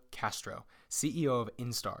Joshua Castro, CEO of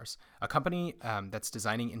Instars, a company that's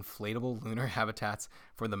designing inflatable lunar habitats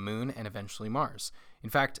for the moon and eventually Mars. In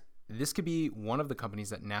fact, this could be one of the companies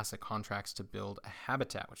that NASA contracts to build a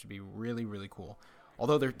habitat, which would be really, really cool.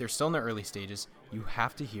 Although they're still in the early stages, you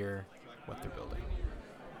have to hear what they're building.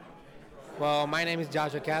 Well, my name is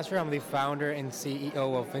Joshua Castro. I'm the founder and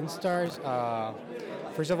CEO of Instars.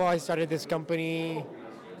 First of all, I started this company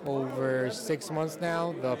over 6 months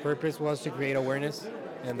now. The purpose was to create awareness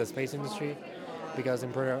in the space industry because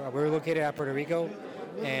we're located at Puerto Rico,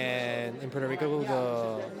 and in Puerto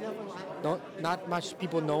Rico, not much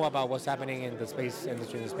people know about what's happening in the space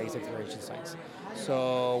industry and the space exploration sites.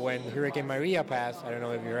 So when Hurricane Maria passed, I don't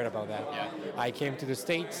know if you heard about that. Yeah. I came to the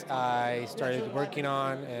States. I started working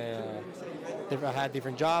on. I had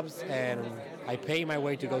different jobs, and I paid my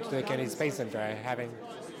way to go to the Kennedy Space Center.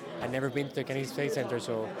 I'd never been to the Kennedy Space Center,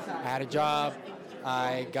 so I had a job.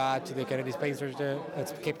 I got to the Kennedy Space Center,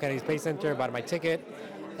 Cape Kennedy Space Center, bought my ticket,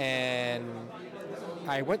 and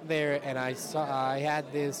I went there, and I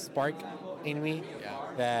had this spark in me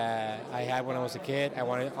that I had when I was a kid.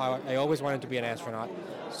 I always wanted to be an astronaut,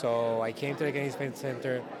 so I came to the Kennedy Space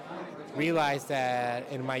Center, realized that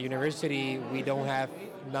in my university we don't have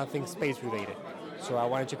nothing space related. So I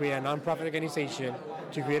wanted to create a nonprofit organization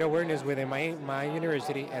to create awareness within my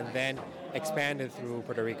university and then expand it through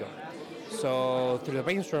Puerto Rico. So through the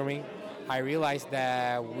brainstorming, I realized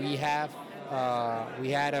that we have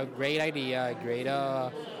we had a great idea, a great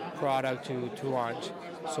product to launch.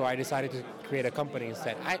 So I decided to create a company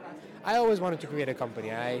instead. I always wanted to create a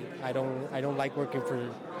company. I don't like working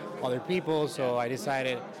for other people, so I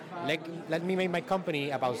decided let me make my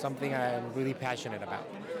company about something I'm really passionate about.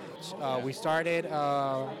 We started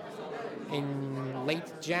in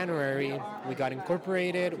late January. We got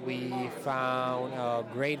incorporated. We found a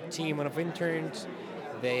great team of interns.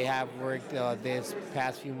 They have worked this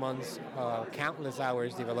past few months countless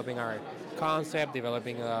hours developing our concept,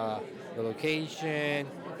 developing the location,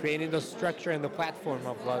 creating the structure and the platform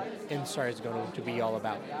of what Instar is going to be all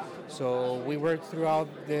about. So we worked throughout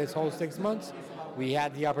this whole 6 months. We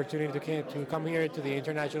had the opportunity to come here to the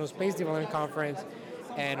International Space Development Conference,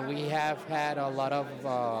 and we have had a lot of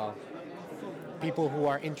people who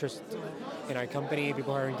are interested in our company,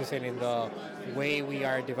 people who are interested in the way we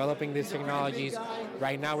are developing these technologies.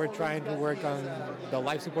 Right now we're trying to work on the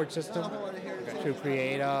life support system to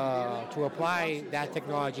create, to apply that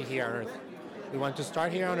technology here on Earth. We want to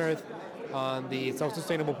start here on Earth on the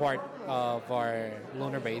self-sustainable part of our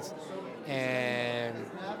lunar base, and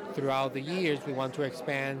throughout the years we want to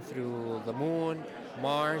expand through the moon,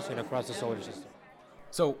 Mars, and across the solar system.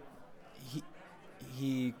 So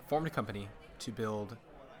he formed a company to build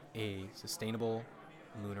a sustainable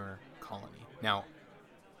lunar colony. Now,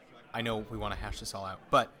 I know we want to hash this all out,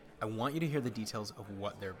 but I want you to hear the details of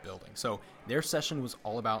what they're building. So their session was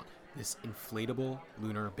all about this inflatable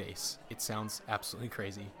lunar base. It sounds absolutely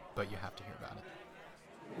crazy, but you have to hear about it.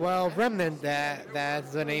 Well, Remnant,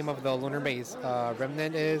 that's the name of the lunar base.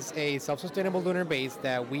 Remnant is a self-sustainable lunar base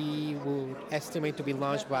that we will estimate to be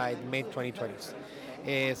launched by mid-2020s.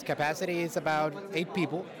 Its capacity is about 8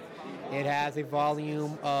 people. It has a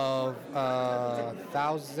volume of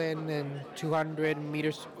 1,200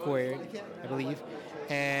 meters squared, I believe.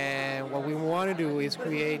 And what we want to do is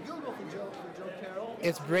break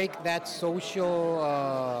that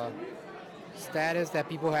social status that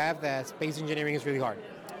people have that space engineering is really hard.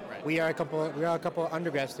 We are a couple of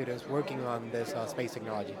undergrad students working on this space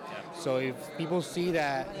technology. So if people see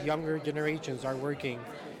that younger generations are working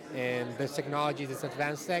in this technology, this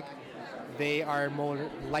advanced tech, they are more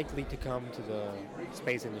likely to come to the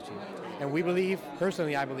space industry. And we believe,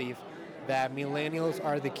 personally I believe, that millennials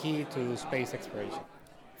are the key to space exploration.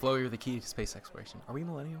 Flo, you're the key to space exploration. Are we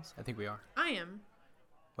millennials? I think we are. I am.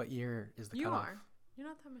 What year is the You cutoff? are. You're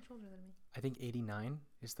not that much older than me. I think 89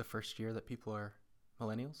 is the first year that people are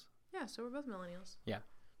millennials. Yeah, so we're both millennials. Yeah.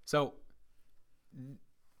 So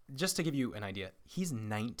just to give you an idea, he's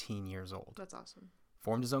 19 years old. That's awesome.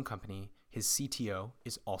 Formed his own company. His CTO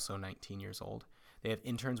is also 19 years old. They have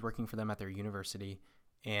interns working for them at their university,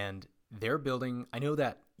 and they're building. I know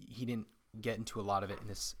that he didn't get into a lot of it in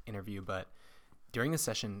this interview, but during the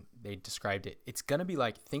session, they described it. It's going to be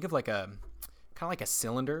like, think of like a kind of like a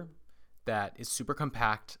cylinder that is super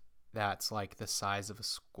compact. That's like the size of a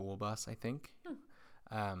school bus, I think.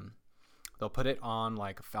 They'll put it on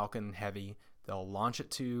like a Falcon Heavy. They'll launch it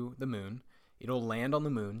to the moon. It'll land on the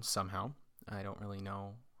moon somehow. I don't really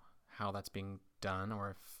know how that's being done, or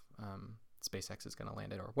if SpaceX is going to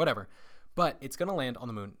land it or whatever. But it's going to land on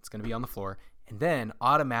the moon. It's going to be on the floor. And then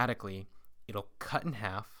automatically it'll cut in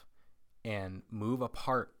half and move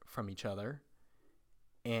apart from each other.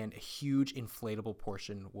 And a huge inflatable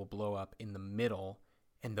portion will blow up in the middle.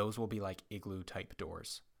 And those will be like igloo type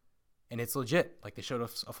doors. And it's legit. Like, they showed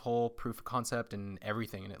us a whole proof of concept and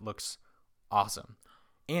everything. And it looks awesome.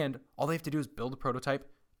 And all they have to do is build a prototype,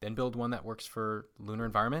 then build one that works for lunar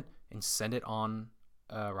environment, and send it on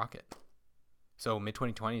a rocket. So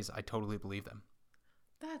mid-2020s, I totally believe them.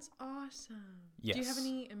 That's awesome. Yes. Do you have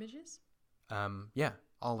any images? Yeah,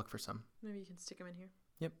 I'll look for some. Maybe you can stick them in here.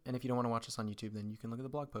 Yep, and if you don't want to watch us on YouTube, then you can look at the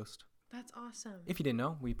blog post. That's awesome. If you didn't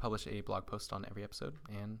know, we publish a blog post on every episode,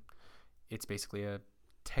 and it's basically a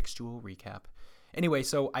textual recap. Anyway,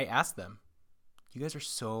 so I asked them, you guys are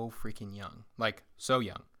so freaking young. Like, so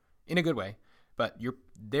young. In a good way. But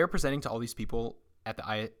they're presenting to all these people at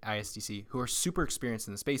the ISDC who are super experienced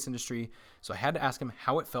in the space industry. So I had to ask them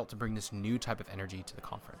how it felt to bring this new type of energy to the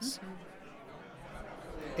conference.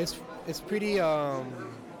 It's pretty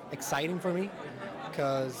exciting for me,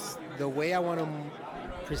 because the way I want to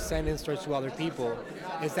present Instar to other people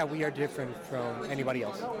is that we are different from anybody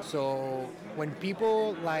else. So when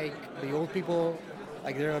people, like the old people,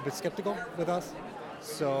 like, they're a bit skeptical with us.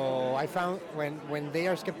 So I found when they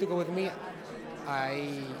are skeptical with me,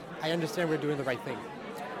 I understand we're doing the right thing.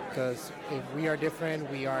 Because if we are different,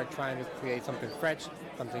 we are trying to create something fresh,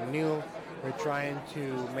 something new. We're trying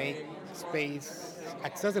to make space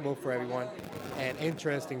accessible for everyone and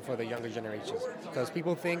interesting for the younger generations. Because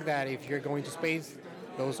people think that if you're going to space,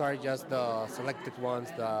 Those are just the selected ones,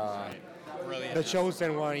 the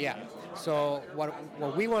chosen one. Yeah. So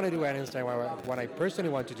what we want to do at Insight, what I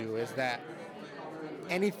personally want to do is that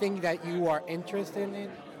anything that you are interested in,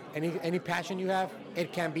 any passion you have,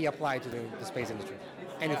 it can be applied to the space industry.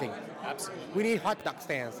 Anything. Absolutely. We need hot dog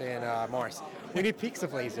stands in Mars. We need pizza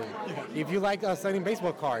places. If you like selling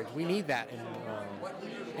baseball cards, we need that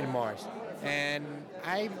in Mars. And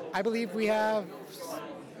I believe we have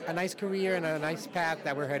a nice career and a nice path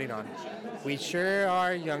that we're heading on. We sure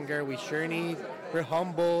are younger. We're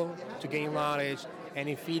humble to gain knowledge.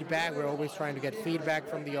 Any feedback, we're always trying to get feedback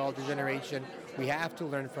from the older generation. We have to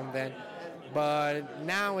learn from them. But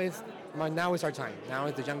now is our time. Now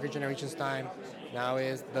is the younger generation's time. Now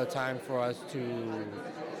is the time for us to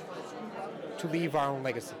leave our own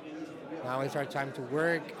legacy. Now is our time to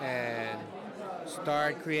work and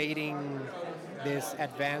start creating this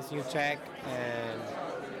advanced new tech and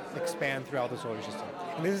expand throughout the solar system.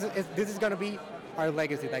 And this is going to be our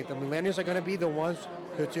legacy. Like the millennials are going to be the ones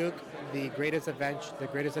who took the greatest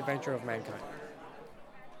adventure of mankind.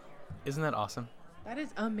 Isn't that awesome? That is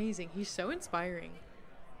amazing. He's so inspiring.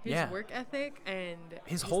 His Yeah. work ethic and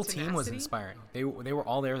His whole team was tenacity. inspiring. They were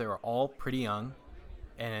all there. They were all pretty young,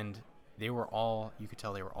 and you could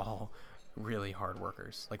tell they were all really hard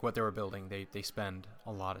workers. Like what they were building, they spend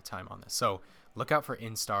a lot of time on this. So look out for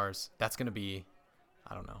Instars. That's going to be,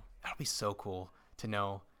 I don't know, that'll be so cool to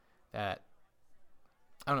know that,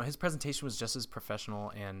 I don't know, his presentation was just as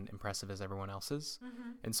professional and impressive as everyone else's.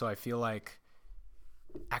 Mm-hmm. And so I feel like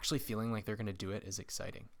actually feeling like they're going to do it is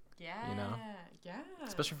exciting, Yeah. you know? Yeah.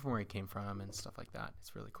 especially from where he came from and stuff like that.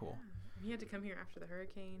 It's really cool. He had to come here after the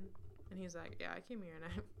hurricane, and he was like, "Yeah, I came here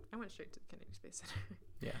and I went straight to the Kennedy Space Center."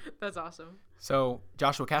 Yeah. That's awesome. So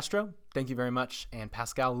Joshua Castro, thank you very much. And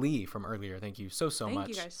Pascal Lee from earlier, thank you so much. Thank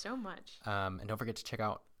you guys so much. And don't forget to check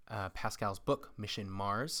out Pascal's book, Mission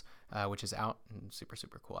Mars, which is out and super,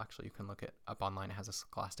 super cool. Actually, you can look it up online. It has a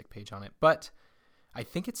Scholastic page on it. But I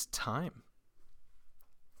think it's time.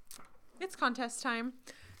 It's contest time.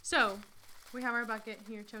 So we have our bucket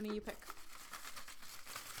here. Tony, you pick.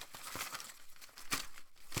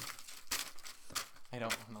 I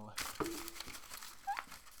don't want to look.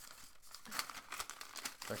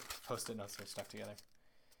 Our Post-it notes are stuck together.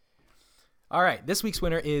 All right. This week's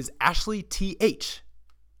winner is Ashley T.H.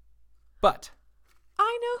 But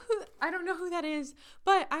I don't know who that is,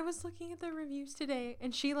 but I was looking at the reviews today,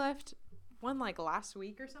 and she left one like last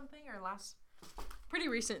week or something, or pretty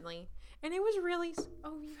recently, and it was really.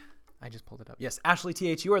 Oh yeah. I just pulled it up. Yes, Ashley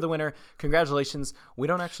T.H., you are the winner. Congratulations. We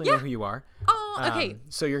don't actually know who you are. Oh, okay.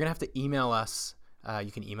 So you're going to have to email us.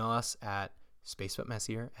 You can email us at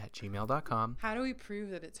spacebutmessier@gmail.com. How do we prove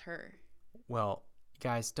that it's her? Well,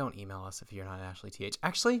 guys, don't email us if you're not Ashley T.H.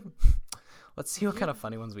 Actually, let's see what kind of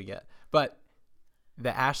funny ones we get. But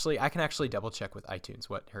the Ashley, I can actually double check with iTunes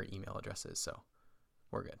what her email address is, so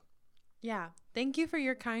we're good. Yeah. Thank you for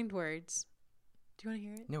your kind words. Do you want to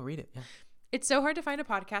hear it? No, read it. Yeah. It's so hard to find a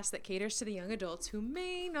podcast that caters to the young adults who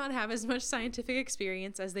may not have as much scientific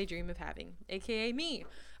experience as they dream of having, aka me.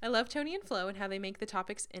 I love Tony and Flo and how they make the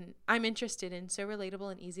topics I'm interested in so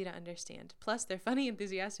relatable and easy to understand. Plus, they're funny,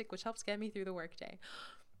 enthusiastic, which helps get me through the workday.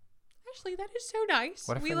 Ashley, that is so nice.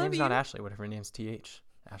 What if her name's not Ashley? What if her name's T.H.?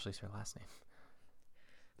 Ashley's her last name.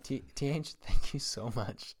 T.H., thank you so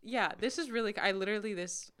much. Yeah, this is really. I literally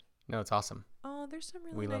this. No, it's awesome. Oh, there's some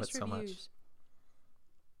really We nice love it so much. reviews.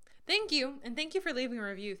 Thank you, and thank you for leaving a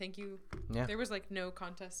review. Thank you. Yeah. There was like no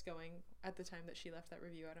contest going at the time that she left that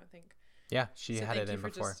review. I don't think. Yeah, she So had thank it you in for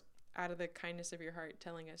before. just out of the kindness of your heart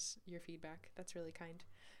telling us your feedback. That's really kind.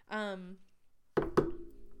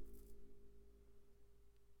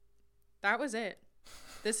 That was it.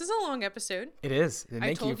 This is a long episode. It is. And I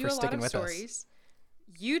thank told you for a lot sticking of with us. stories.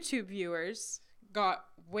 YouTube viewers got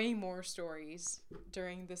way more stories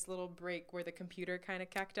during this little break where the computer kind of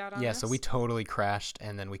cacked out on Yeah, us. so we totally crashed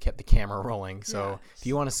and then we kept the camera rolling. So Yeah. if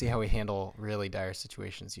you want to see how we handle really dire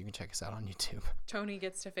situations, you can check us out on YouTube. Tony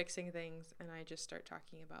gets to fixing things and I just start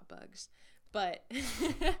talking about bugs. But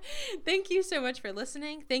thank you so much for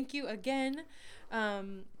listening. Thank you again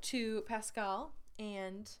to Pascal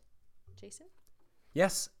and Jason.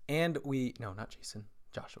 Yes, and no, not Jason,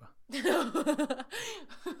 Joshua.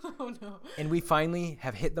 Oh no. And we finally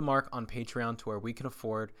have hit the mark on Patreon to where we can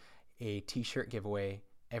afford a t-shirt giveaway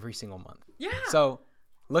every single month. Yeah. So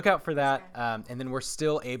look out for that. And then we're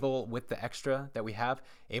still able, with the extra that we have,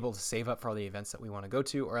 able to save up for all the events that we want to go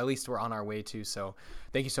to, or at least we're on our way to. So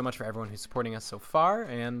thank you so much for everyone who's supporting us so far.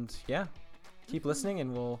 And yeah, keep listening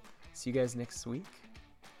and we'll see you guys next week.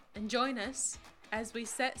 And join us as we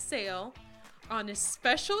set sail on a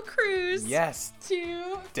special cruise Yes.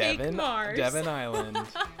 to fake Mars. Devon Island.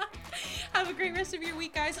 Have a great rest of your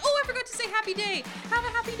week, guys. Oh, I forgot to say happy day. Have a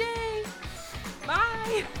happy day.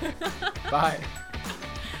 Bye. Bye.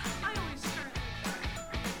 I always start.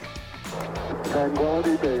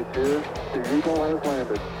 Tranquility Base here. The Eagle has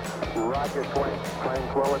landed. Roger,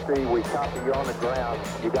 Tranquility. We copy you on the ground.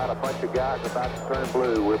 You got a bunch of guys about to turn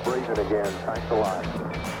blue. We're breathing again. Thanks a lot.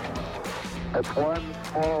 That's one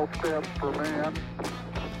small step for man.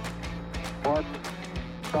 One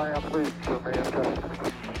giant leap for mankind.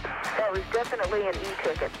 That was definitely an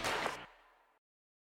E-ticket.